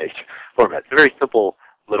 3-page format. It's a very simple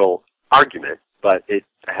little argument, but it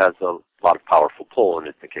has a lot of powerful pull and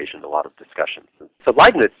it's occasioned a lot of discussions. So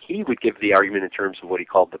Leibniz, he would give the argument in terms of what he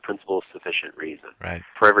called the principle of sufficient reason. Right.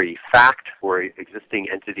 For every fact or existing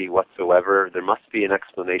entity whatsoever, there must be an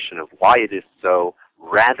explanation of why it is so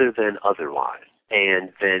rather than otherwise.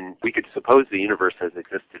 And then we could suppose the universe has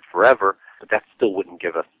existed forever, but that still wouldn't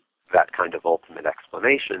give us that kind of ultimate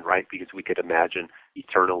explanation, right? Because we could imagine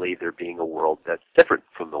eternally there being a world that's different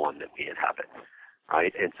from the one that we inhabit.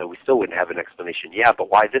 Right? And so we still wouldn't have an explanation, yeah, but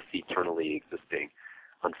why this eternally existing,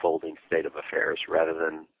 unfolding state of affairs rather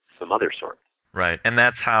than some other sort? Right, and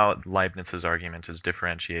that's how Leibniz's argument is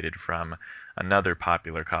differentiated from another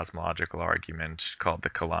popular cosmological argument called the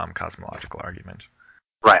Kalam cosmological argument.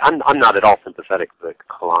 Right, I'm not at all sympathetic to the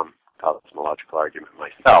Kalam cosmological argument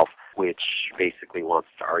myself, which basically wants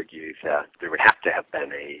to argue that there would have to have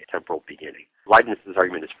been a temporal beginning. Leibniz's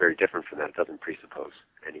argument is very different from that. It doesn't presuppose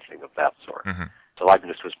anything of that sort. Mm-hmm. So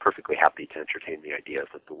Leibniz was perfectly happy to entertain the idea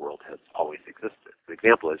that the world has always existed. The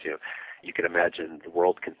example is, you could imagine the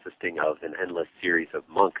world consisting of an endless series of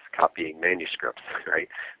monks copying manuscripts, right?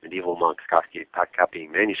 Medieval monks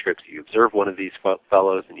copying manuscripts. You observe one of these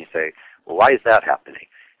fellows and you say, well, why is that happening?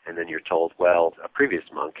 And then you're told, well, a previous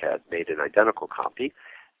monk had made an identical copy,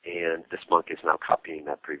 and this monk is now copying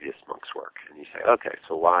that previous monk's work. And you say, okay,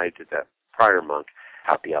 so why did that prior monk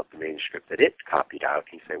copy out the manuscript that it copied out?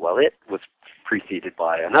 And you say, well, it was preceded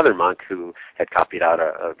by another monk who had copied out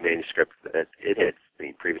a manuscript that it had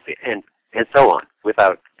seen previously, and so on,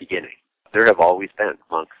 without beginning. There have always been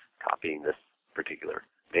monks copying this particular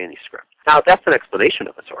manuscript. Now, that's an explanation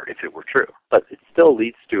of a sort, if it were true, but it still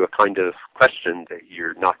leads to a kind of question that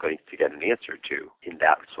you're not going to get an answer to in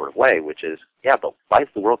that sort of way, which is, yeah, but why is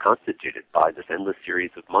the world constituted by this endless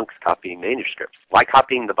series of monks copying manuscripts? Why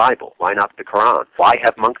copying the Bible? Why not the Quran? Why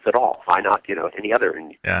have monks at all? Why not, any other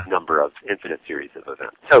number of infinite series of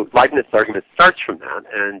events? So Leibniz's argument starts from that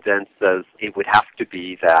and then says it would have to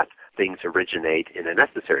be that things originate in a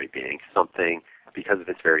necessary being, something because of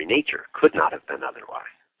its very nature could not have been otherwise.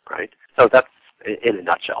 Right? So that's, in a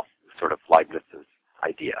nutshell, sort of Leibniz's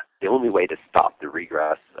idea. The only way to stop the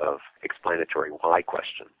regress of explanatory why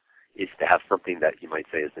questions is to have something that you might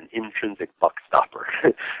say is an intrinsic buck stopper,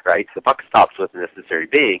 right? The buck stops with the necessary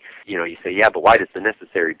being. You say, yeah, but why does the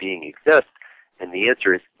necessary being exist? And the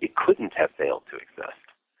answer is it couldn't have failed to exist.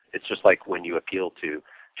 It's just like when you appeal to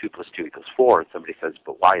 2 + 2 = 4 and somebody says,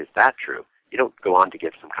 but why is that true? You don't go on to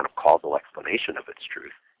give some kind of causal explanation of its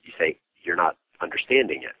truth. You say, you're not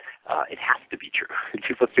understanding it. It has to be true.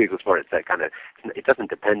 2 + 2 = 4. It's that kind of. It doesn't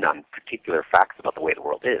depend on particular facts about the way the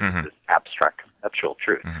world is. Mm-hmm. It's this abstract, conceptual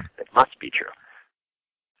truth that Mm-hmm. must be true.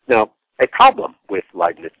 Now, a problem with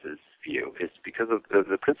Leibniz's view is because of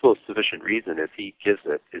the principle of sufficient reason, as he gives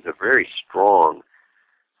it, is a very strong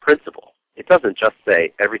principle. It doesn't just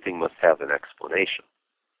say everything must have an explanation.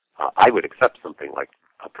 I would accept something like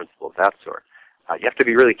a principle of that sort. You have to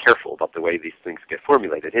be really careful about the way these things get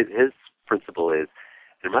formulated. His principle is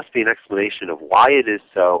there must be an explanation of why it is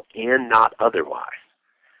so and not otherwise.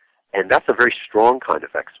 And that's a very strong kind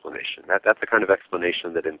of explanation. That's a kind of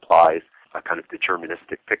explanation that implies a kind of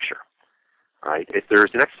deterministic picture. Right? If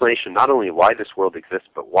there's an explanation not only why this world exists,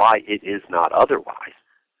 but why it is not otherwise,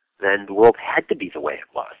 then the world had to be the way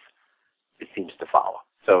it was, it seems to follow.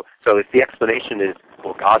 So if the explanation is,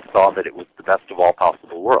 well, God saw that it was the best of all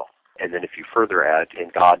possible worlds, and then if you further add,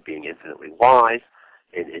 and God being infinitely wise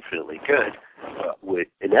and infinitely good, would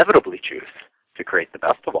inevitably choose to create the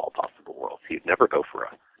best of all possible worlds. He'd never go for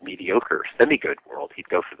a mediocre, semi-good world. He'd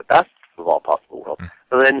go for the best of all possible worlds.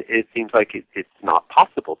 So then it seems like it's not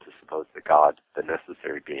possible to suppose that God, the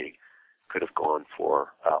necessary being, could have gone for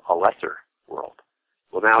a lesser world.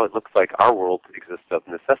 Well, now it looks like our world exists of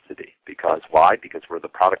necessity. Because why? Because we're the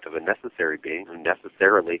product of a necessary being who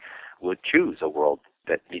necessarily would choose a world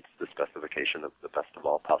that meets the specification of the best of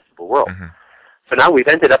all possible worlds. Mm-hmm. So now we've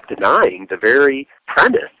ended up denying the very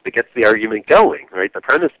premise that gets the argument going, right? The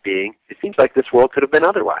premise being, it seems like this world could have been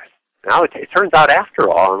otherwise. Now it turns out, after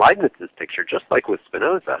all, in Leibniz's picture, just like with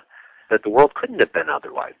Spinoza, that the world couldn't have been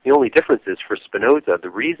otherwise. The only difference is for Spinoza, the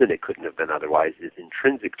reason it couldn't have been otherwise is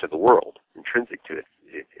intrinsic to the world, intrinsic to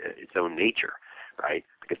its own nature, right?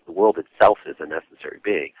 Because the world itself is a necessary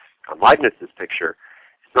being. On Leibniz's picture,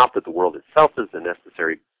 it's not that the world itself is a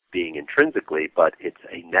necessary being intrinsically, but it's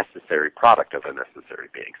a necessary product of a necessary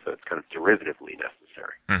being. So it's kind of derivatively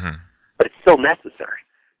necessary. Mm-hmm. But it's still necessary.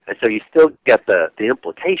 And so you still get the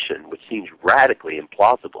implication, which seems radically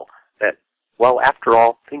implausible, that, well, after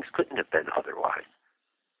all, things couldn't have been otherwise.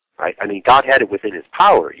 Right? I mean, God had it within his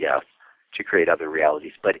power, yes, to create other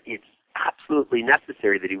realities, but it's absolutely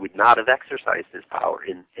necessary that he would not have exercised his power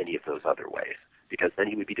in any of those other ways, because then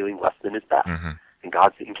he would be doing less than his best. Mm-hmm. And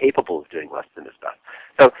God's incapable of doing less than his best.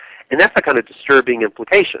 So, and that's a kind of disturbing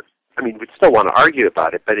implication. I mean, we'd still want to argue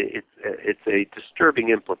about it, but it's a disturbing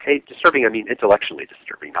implication. Disturbing, I mean, intellectually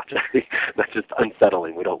disturbing, not just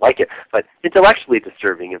unsettling. We don't like it, but intellectually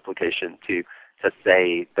disturbing implication to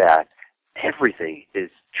say that everything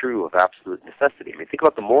is true of absolute necessity. I mean, think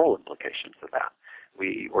about the moral implications of that.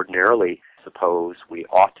 We ordinarily suppose we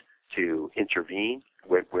ought to intervene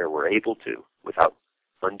where we're able to, without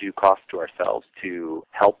undue cost to ourselves, to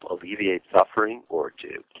help alleviate suffering or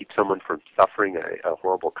to keep someone from suffering a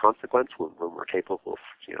horrible consequence when we're capable of,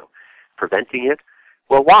 preventing it.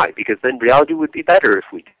 Well, why? Because then reality would be better if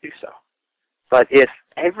we do so. But if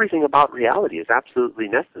everything about reality is absolutely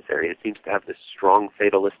necessary, it seems to have this strong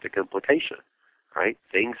fatalistic implication, right?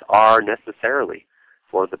 Things are necessarily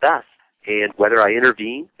for the best. And whether I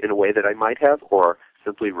intervene in a way that I might have or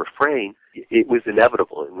simply refrain, it was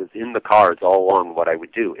inevitable. It was in the cards all along what I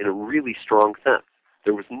would do in a really strong sense.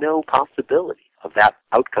 There was no possibility of that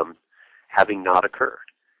outcome having not occurred.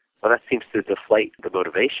 Well, that seems to deflate the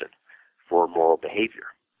motivation for moral behavior.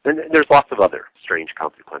 And there's lots of other strange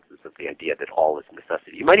consequences of the idea that all is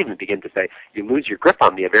necessity. You might even begin to say you lose your grip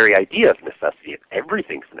on the very idea of necessity if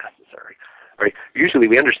everything's necessary. Right? Usually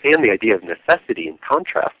we understand the idea of necessity in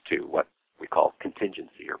contrast to what we call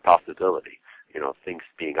contingency or possibility, things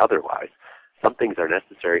being otherwise. Some things are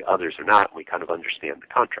necessary, others are not, and we kind of understand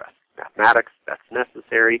the contrast. Mathematics, that's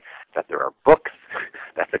necessary. That there are books,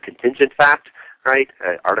 that's a contingent fact, right?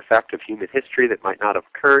 An artifact of human history that might not have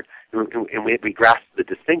occurred, and we grasp the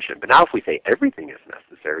distinction. But now if we say everything is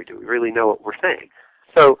necessary, do we really know what we're saying?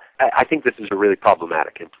 So I think this is a really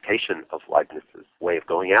problematic implication of Leibniz's way of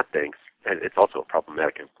going at things, and it's also a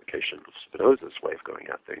problematic implication of Spinoza's way of going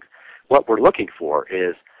at things. What we're looking for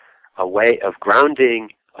is a way of grounding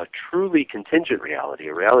a truly contingent reality,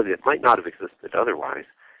 a reality that might not have existed otherwise,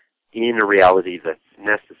 in a reality that's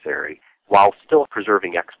necessary while still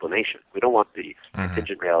preserving explanation. We don't want the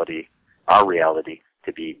contingent reality, our reality,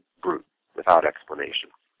 to be brute, without explanation.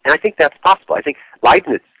 And I think that's possible. I think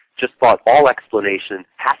Leibniz just thought all explanation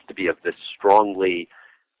has to be of this strongly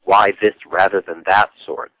why this rather than that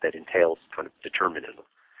sort that entails kind of determinism,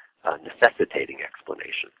 necessitating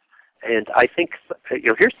explanation. And I think,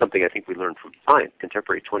 here's something I think we learned from science,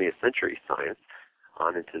 contemporary 20th century science,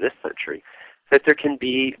 on into this century, that there can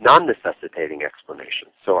be non-necessitating explanations.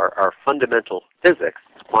 So our fundamental physics,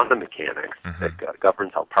 quantum mechanics, that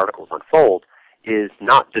governs how particles unfold, is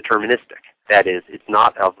not deterministic. That is, it's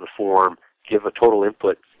not of the form, give a total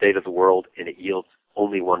input state of the world and it yields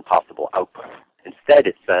only one possible output. Instead,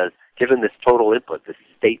 it says, given this total input, this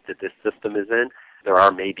state that this system is in, there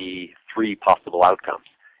are maybe 3 possible outcomes,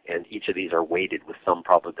 and each of these are weighted with some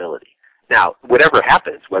probability. Now, whatever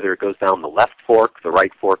happens, whether it goes down the left fork, the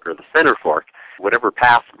right fork, or the center fork, whatever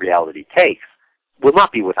path reality takes, will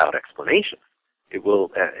not be without explanation. It will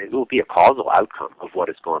be a causal outcome of what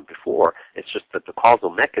has gone before. It's just that the causal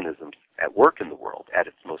mechanisms at work in the world, at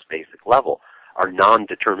its most basic level, are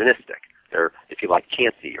non-deterministic. They're, if you like,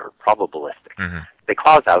 chancy or probabilistic. They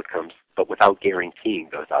cause outcomes, but without guaranteeing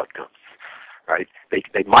those outcomes. Right?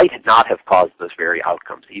 They might not have caused those very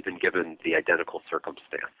outcomes, even given the identical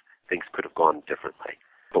circumstance. Things could have gone differently.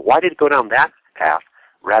 But why did it go down that path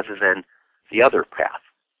rather than the other path?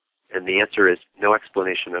 And the answer is no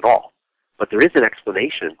explanation at all. But there is an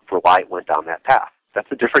explanation for why it went down that path. That's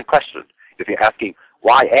a different question. If you're asking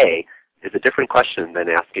why A is a different question than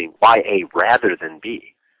asking why A rather than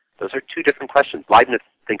B. Those are 2 different questions. Leibniz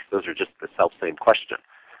thinks those are just the self-same question.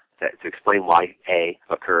 That to explain why A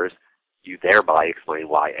occurs, you thereby explain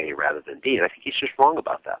why A rather than B. And I think he's just wrong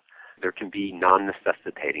about that. There can be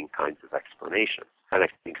non-necessitating kinds of explanations. And I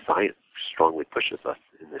think science strongly pushes us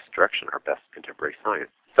in this direction, our best contemporary science.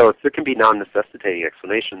 So if there can be non-necessitating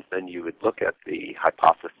explanations, then you would look at the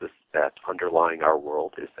hypothesis that underlying our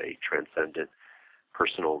world is a transcendent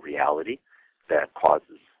personal reality that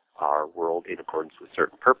causes our world in accordance with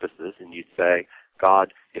certain purposes, and you'd say,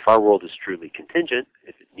 God, if our world is truly contingent,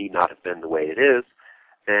 if it need not have been the way it is,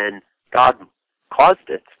 then God caused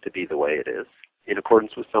it to be the way it is in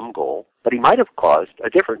accordance with some goal, but he might have caused a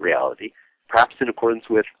different reality, perhaps in accordance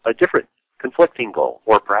with a different conflicting goal,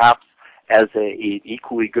 or perhaps as an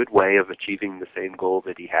equally good way of achieving the same goal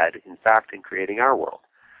that he had, in fact, in creating our world.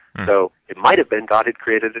 So it might have been God had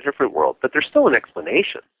created a different world, but there's still an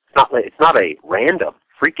explanation. It's not a random,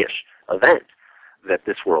 freakish event that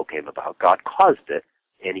this world came about. God caused it,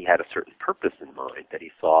 and he had a certain purpose in mind that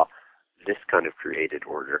he saw this kind of created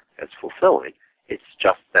order as fulfilling. It's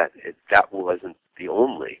just that that wasn't the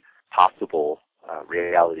only possible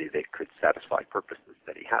reality that could satisfy purposes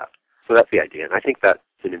that he had. So that's the idea, and I think that's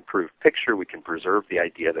an improved picture. We can preserve the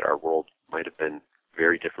idea that our world might have been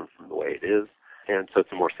very different from the way it is, and so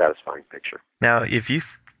it's a more satisfying picture. Now, if you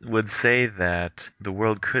would say that the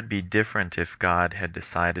world could be different if God had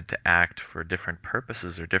decided to act for different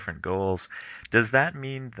purposes or different goals, does that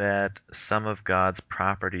mean that some of God's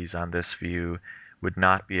properties on this view would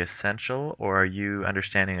not be essential, or are you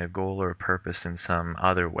understanding a goal or a purpose in some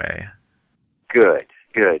other way? Good,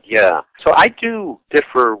 yeah. So I do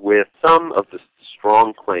differ with some of the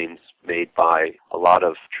strong claims made by a lot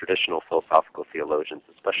of traditional philosophical theologians,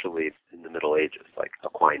 especially in the Middle Ages, like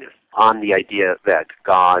Aquinas, on the idea that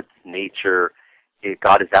God's nature,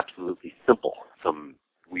 God is absolutely simple, some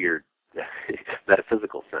weird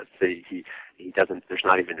metaphysical sense. He doesn't, there's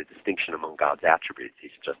not even a distinction among God's attributes.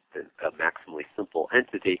 He's just a maximally simple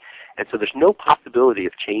entity, and so there's no possibility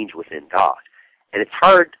of change within God. And it's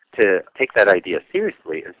hard to take that idea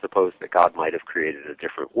seriously and suppose that God might have created a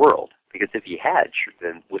different world. Because if he had,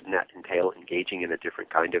 then wouldn't that entail engaging in a different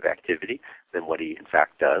kind of activity than what he in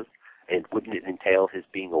fact does? And wouldn't it entail his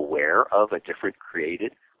being aware of a different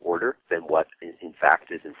created order than what in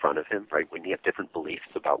fact is in front of him, right? Wouldn't he have different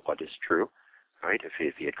beliefs about what is true, right?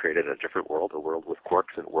 If he had created a different world, a world with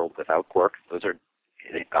quarks and a world without quarks,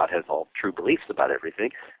 if God has all true beliefs about everything,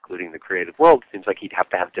 including the created world, it seems like he'd have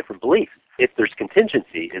to have different beliefs. If there's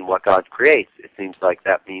contingency in what God creates, it seems like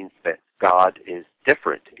that means that God is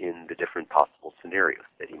different in the different possible scenarios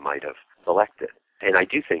that he might have selected. And I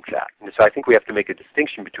do think that. And so I think we have to make a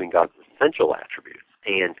distinction between God's essential attributes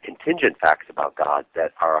and contingent facts about God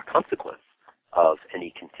that are a consequence of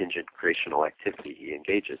any contingent creational activity he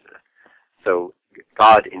engages in. So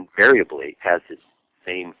God invariably has his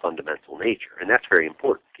same fundamental nature, and that's very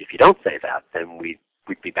important. If you don't say that, then we'd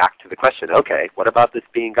be back to the question, okay, what about this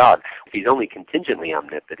being God? If he's only contingently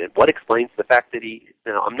omnipotent, what explains the fact that he's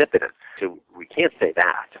omnipotent? So we can't say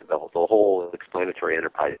that. The whole explanatory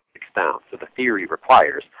enterprise breaks down. So the theory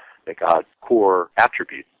requires that God's core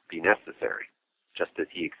attributes be necessary. Just as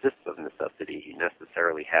he exists of necessity, he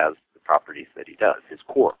necessarily has the properties that he does, his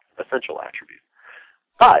core, essential attributes.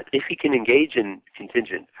 But if he can engage in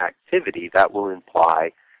contingent activity, that will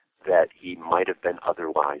imply that he might have been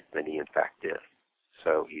otherwise than he in fact is.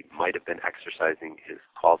 So he might have been exercising his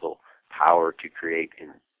causal power to create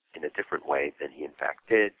in a different way than he in fact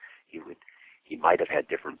did. He might have had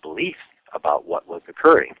different beliefs about what was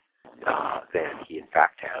occurring than he in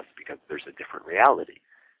fact has, because there's a different reality.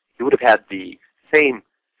 He would have had the same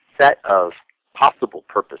set of possible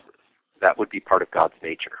purposes. That would be part of God's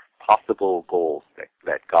nature. Possible goals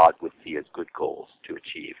that God would see as good goals to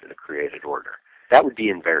achieve in a created order. That would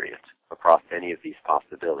be invariant across any of these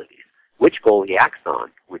possibilities. Which goal he acts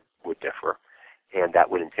on would differ, and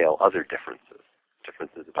that would entail other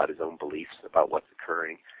differences about his own beliefs, about what's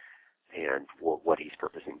occurring, and what he's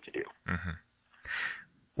purposing to do. Mm-hmm.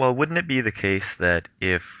 Well, wouldn't it be the case that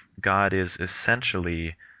if God is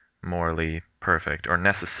essentially morally perfect, or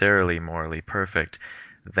necessarily morally perfect,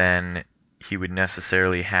 then he would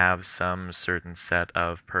necessarily have some certain set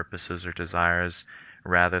of purposes or desires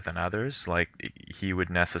rather than others? Like, he would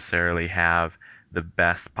necessarily have the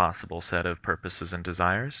best possible set of purposes and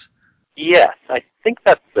desires? Yes, I think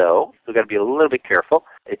that's so. We've got to be a little bit careful.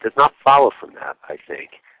 It does not follow from that, I think,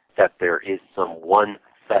 that there is some one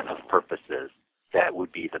set of purposes that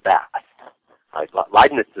would be the best.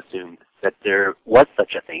 Leibniz assumed that there was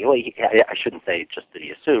such a thing. Well, I shouldn't say just that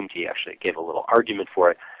he assumed. He actually gave a little argument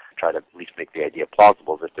for it, try to at least make the idea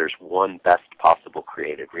plausible that there's one best possible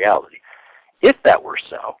created reality. If that were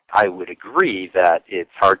so, I would agree that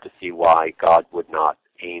it's hard to see why God would not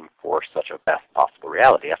aim for such a best possible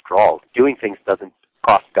reality. After all, doing things doesn't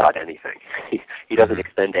cost God anything. He doesn't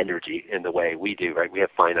expend energy in the way we do, right? We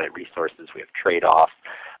have finite resources, we have trade-offs.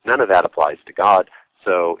 None of that applies to God.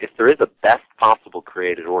 So if there is a best possible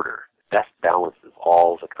created order, best balances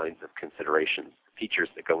all the kinds of considerations, features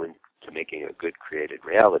that go into making a good created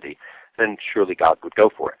reality, then surely God would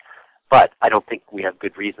go for it. But I don't think we have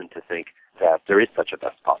good reason to think that there is such a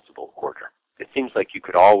best possible order. It seems like you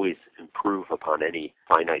could always improve upon any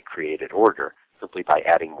finite created order, simply by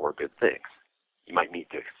adding more good things. You might need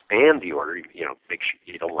to expand the order, make sure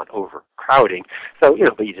you don't want overcrowding. So,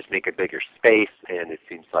 but you just make a bigger space, and it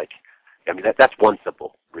seems like, that's one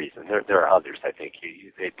simple reason. There are others, I think.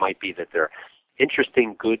 It might be that there are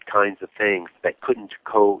interesting, good kinds of things that couldn't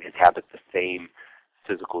co-inhabit the same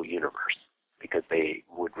physical universe because they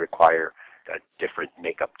would require a different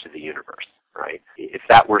makeup to the universe, right? If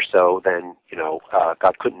that were so, then,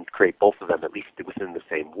 God couldn't create both of them at least within the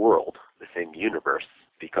same world, the same universe,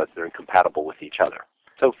 because they're incompatible with each other.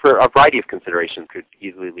 So for a variety of considerations could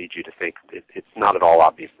easily lead you to think it's not at all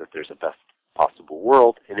obvious that there's a best possible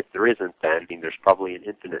world, and if there isn't, then there's probably an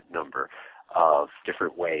infinite number of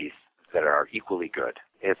different ways that are equally good,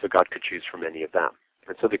 and so God could choose from any of them.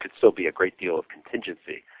 And so there could still be a great deal of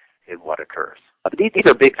contingency in what occurs. But these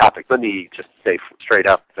are big topics. Let me just say straight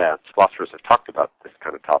up that philosophers have talked about this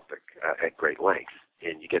kind of topic at great length,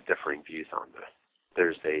 and you get differing views on this.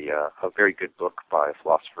 There's a very good book by a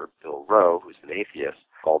philosopher, Bill Rowe, who's an atheist,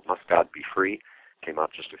 called Must God Be Free? Came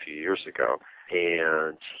out just a few years ago,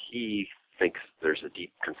 and he thinks there's a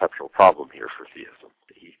deep conceptual problem here for theism.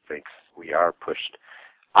 He thinks we are pushed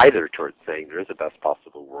either towards saying there is a best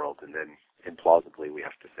possible world, and then implausibly we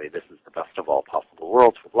have to say this is the best of all possible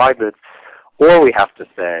worlds with Leibniz, or we have to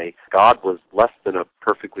say God was less than a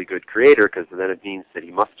perfectly good creator, because then it means that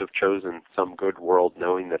he must have chosen some good world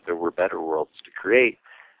knowing that there were better worlds to create,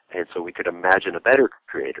 and so we could imagine a better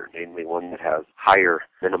creator, namely one that has higher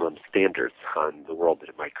minimum standards on the world that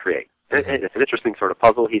it might create. And it's an interesting sort of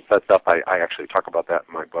puzzle he sets up. I actually talk about that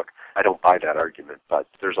in my book. I don't buy that argument, but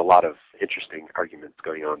there's a lot of interesting arguments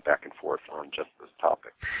going on back and forth on just this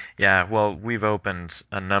topic. Yeah, well, we've opened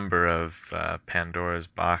a number of Pandora's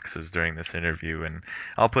boxes during this interview, and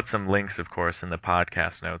I'll put some links, of course, in the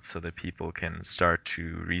podcast notes so that people can start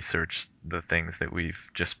to research the things that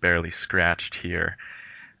we've just barely scratched here.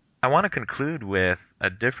 I want to conclude with a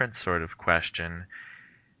different sort of question.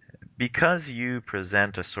 Because you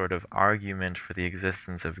present a sort of argument for the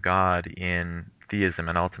existence of God in Theism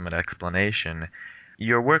and Ultimate Explanation,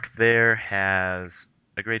 your work there has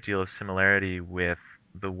a great deal of similarity with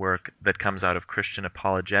the work that comes out of Christian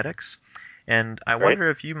apologetics. And I wonder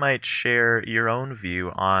if you might share your own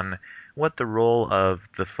view on what the role of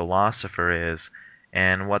the philosopher is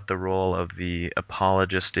and what the role of the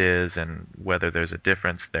apologist is and whether there's a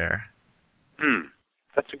difference there.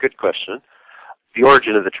 That's a good question. The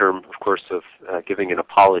origin of the term, of course, of giving an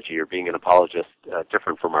apology or being an apologist,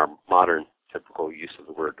 different from our modern typical use of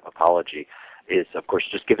the word apology, is, of course,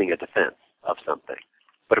 just giving a defense of something.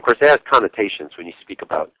 But, of course, it has connotations when you speak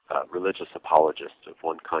about religious apologists of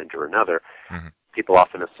one kind or another. Mm-hmm. People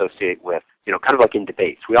often associate with, kind of like in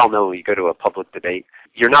debates. We all know when you go to a public debate,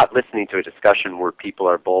 you're not listening to a discussion where people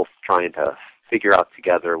are both trying to figure out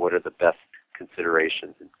together what are the best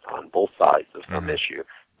considerations on both sides of some issue.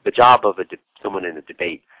 The job of someone in a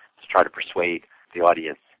debate is to try to persuade the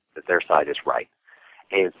audience that their side is right.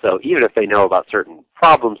 And so even if they know about certain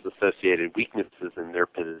problems associated, weaknesses in their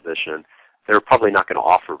position, they're probably not going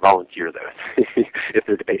to volunteer those if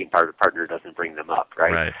their debating partner doesn't bring them up,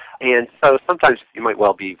 right? And so sometimes you might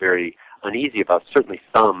well be very uneasy about certainly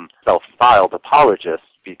some self-styled apologists,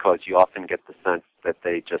 because you often get the sense that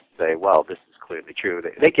they just say, well, this is clearly true.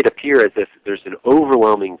 They make it appear as if there's an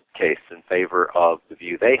overwhelming case in favor of the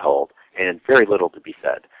view they hold and very little to be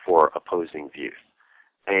said for opposing views.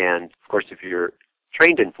 And, of course, if you're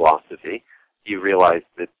trained in philosophy, you realize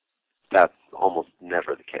that that's almost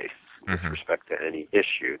never the case with respect to any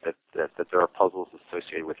issue, that there are puzzles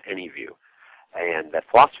associated with any view. And that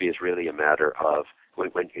philosophy is really a matter of,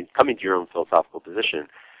 when coming to your own philosophical position,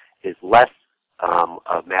 is less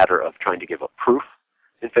a matter of trying to give a proof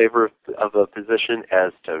in favor of a position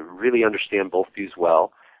as to really understand both views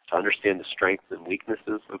well, to understand the strengths and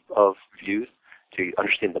weaknesses of views, to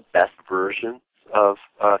understand the best versions of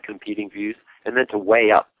competing views, and then to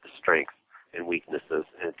weigh up the strengths and weaknesses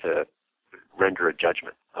and to render a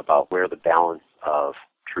judgment about where the balance of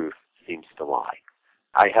truth seems to lie.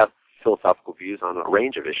 I have philosophical views on a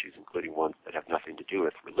range of issues, including ones that have nothing to do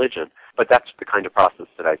with religion, but that's the kind of process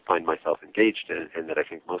that I find myself engaged in, and that I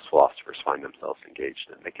think most philosophers find themselves engaged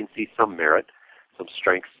in. They can see some merit, some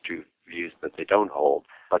strengths to views that they don't hold,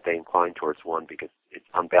 but they incline towards one because,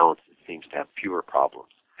 on balance, it seems to have fewer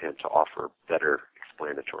problems and to offer better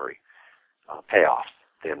explanatory payoffs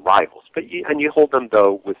than rivals. And you hold them,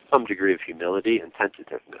 though, with some degree of humility and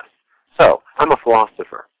tentativeness. So, I'm a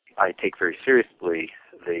philosopher. I take very seriously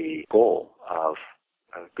the goal of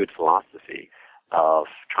good philosophy of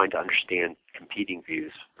trying to understand competing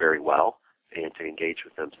views very well and to engage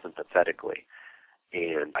with them sympathetically.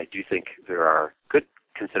 And I do think there are good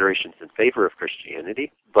considerations in favor of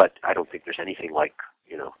Christianity, but I don't think there's anything like,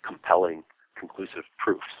 compelling, conclusive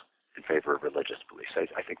proofs in favor of religious beliefs.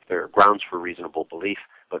 I think there are grounds for reasonable belief,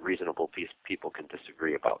 but reasonable people can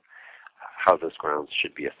disagree about how those grounds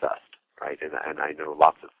should be assessed, right? And I know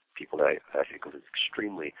lots of people that I think of as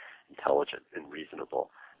extremely intelligent and reasonable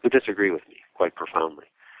who disagree with me quite profoundly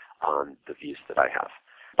on the views that I have.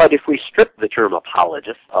 But if we strip the term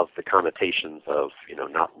apologist of the connotations of,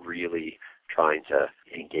 not really trying to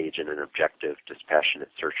engage in an objective, dispassionate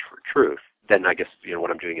search for truth, then I guess,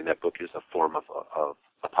 what I'm doing in that book is a form of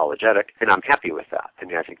apologetic, and I'm happy with that. I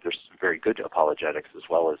mean, I think there's very good apologetics as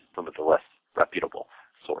well as some of the less reputable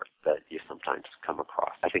sort that you sometimes come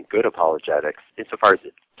across. I think good apologetics, insofar as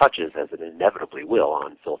it touches, as it inevitably will,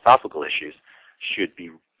 on philosophical issues, should be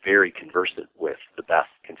very conversant with the best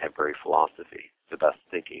contemporary philosophy, the best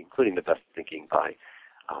thinking, including the best thinking by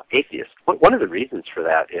atheists. One of the reasons for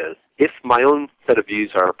that is if my own set of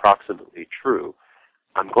views are approximately true,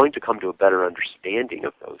 I'm going to come to a better understanding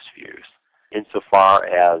of those views insofar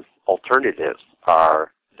as alternatives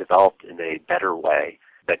are developed in a better way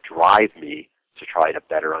that drive me to try to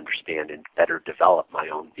better understand and better develop my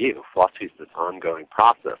own view. Philosophy is this ongoing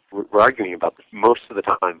process. We're arguing about this most of the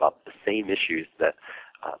time about the same issues that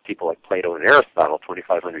people like Plato and Aristotle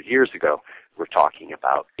 2,500 years ago were talking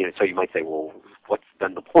about. So you might say, well, what's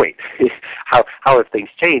then the point? How have things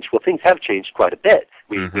changed? Well, things have changed quite a bit.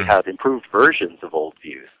 We have improved versions of old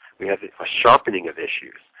views. We have a sharpening of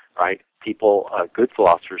issues, right? People, good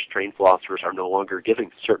philosophers, trained philosophers, are no longer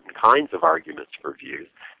giving certain kinds of arguments for views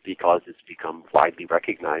because it's become widely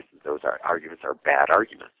recognized that those arguments are bad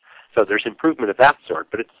arguments. So there's improvement of that sort,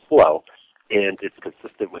 but it's slow, and it's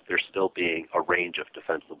consistent with there still being a range of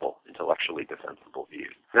intellectually defensible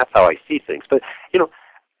views. And that's how I see things. But,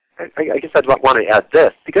 I guess I'd want to add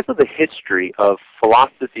this. Because of the history of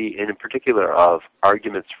philosophy, and in particular of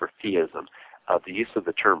arguments for theism, the use of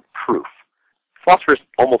the term proof, philosophers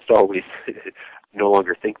almost always no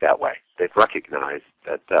longer think that way. They've recognized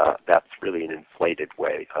that that's really an inflated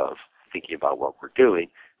way of thinking about what we're doing.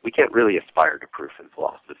 We can't really aspire to proof in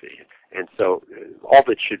philosophy. And so all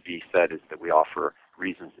that should be said is that we offer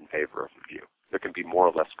reasons in favor of the view. There can be more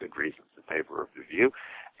or less good reasons in favor of the view.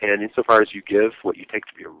 And insofar as you give what you take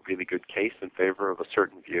to be a really good case in favor of a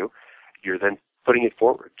certain view, you're then putting it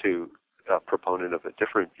forward to a proponent of a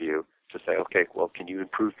different view to say, okay, well, can you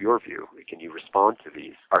improve your view? Can you respond to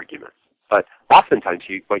these arguments? But oftentimes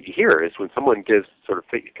what you hear is when someone gives sort of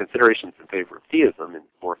considerations in favor of theism in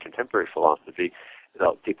more contemporary philosophy,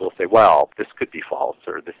 people will say, well, this could be false,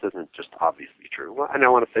 or this isn't just obviously true. Well, and I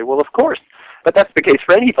want to say, well, of course, but that's the case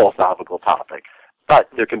for any philosophical topic. But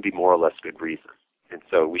there can be more or less good reason. And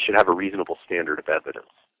so we should have a reasonable standard of evidence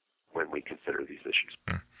when we consider these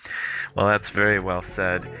issues. Well, that's very well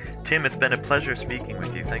said. Tim, it's been a pleasure speaking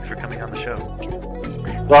with you. Thanks for coming on the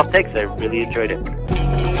show. Well, thanks. I really enjoyed it.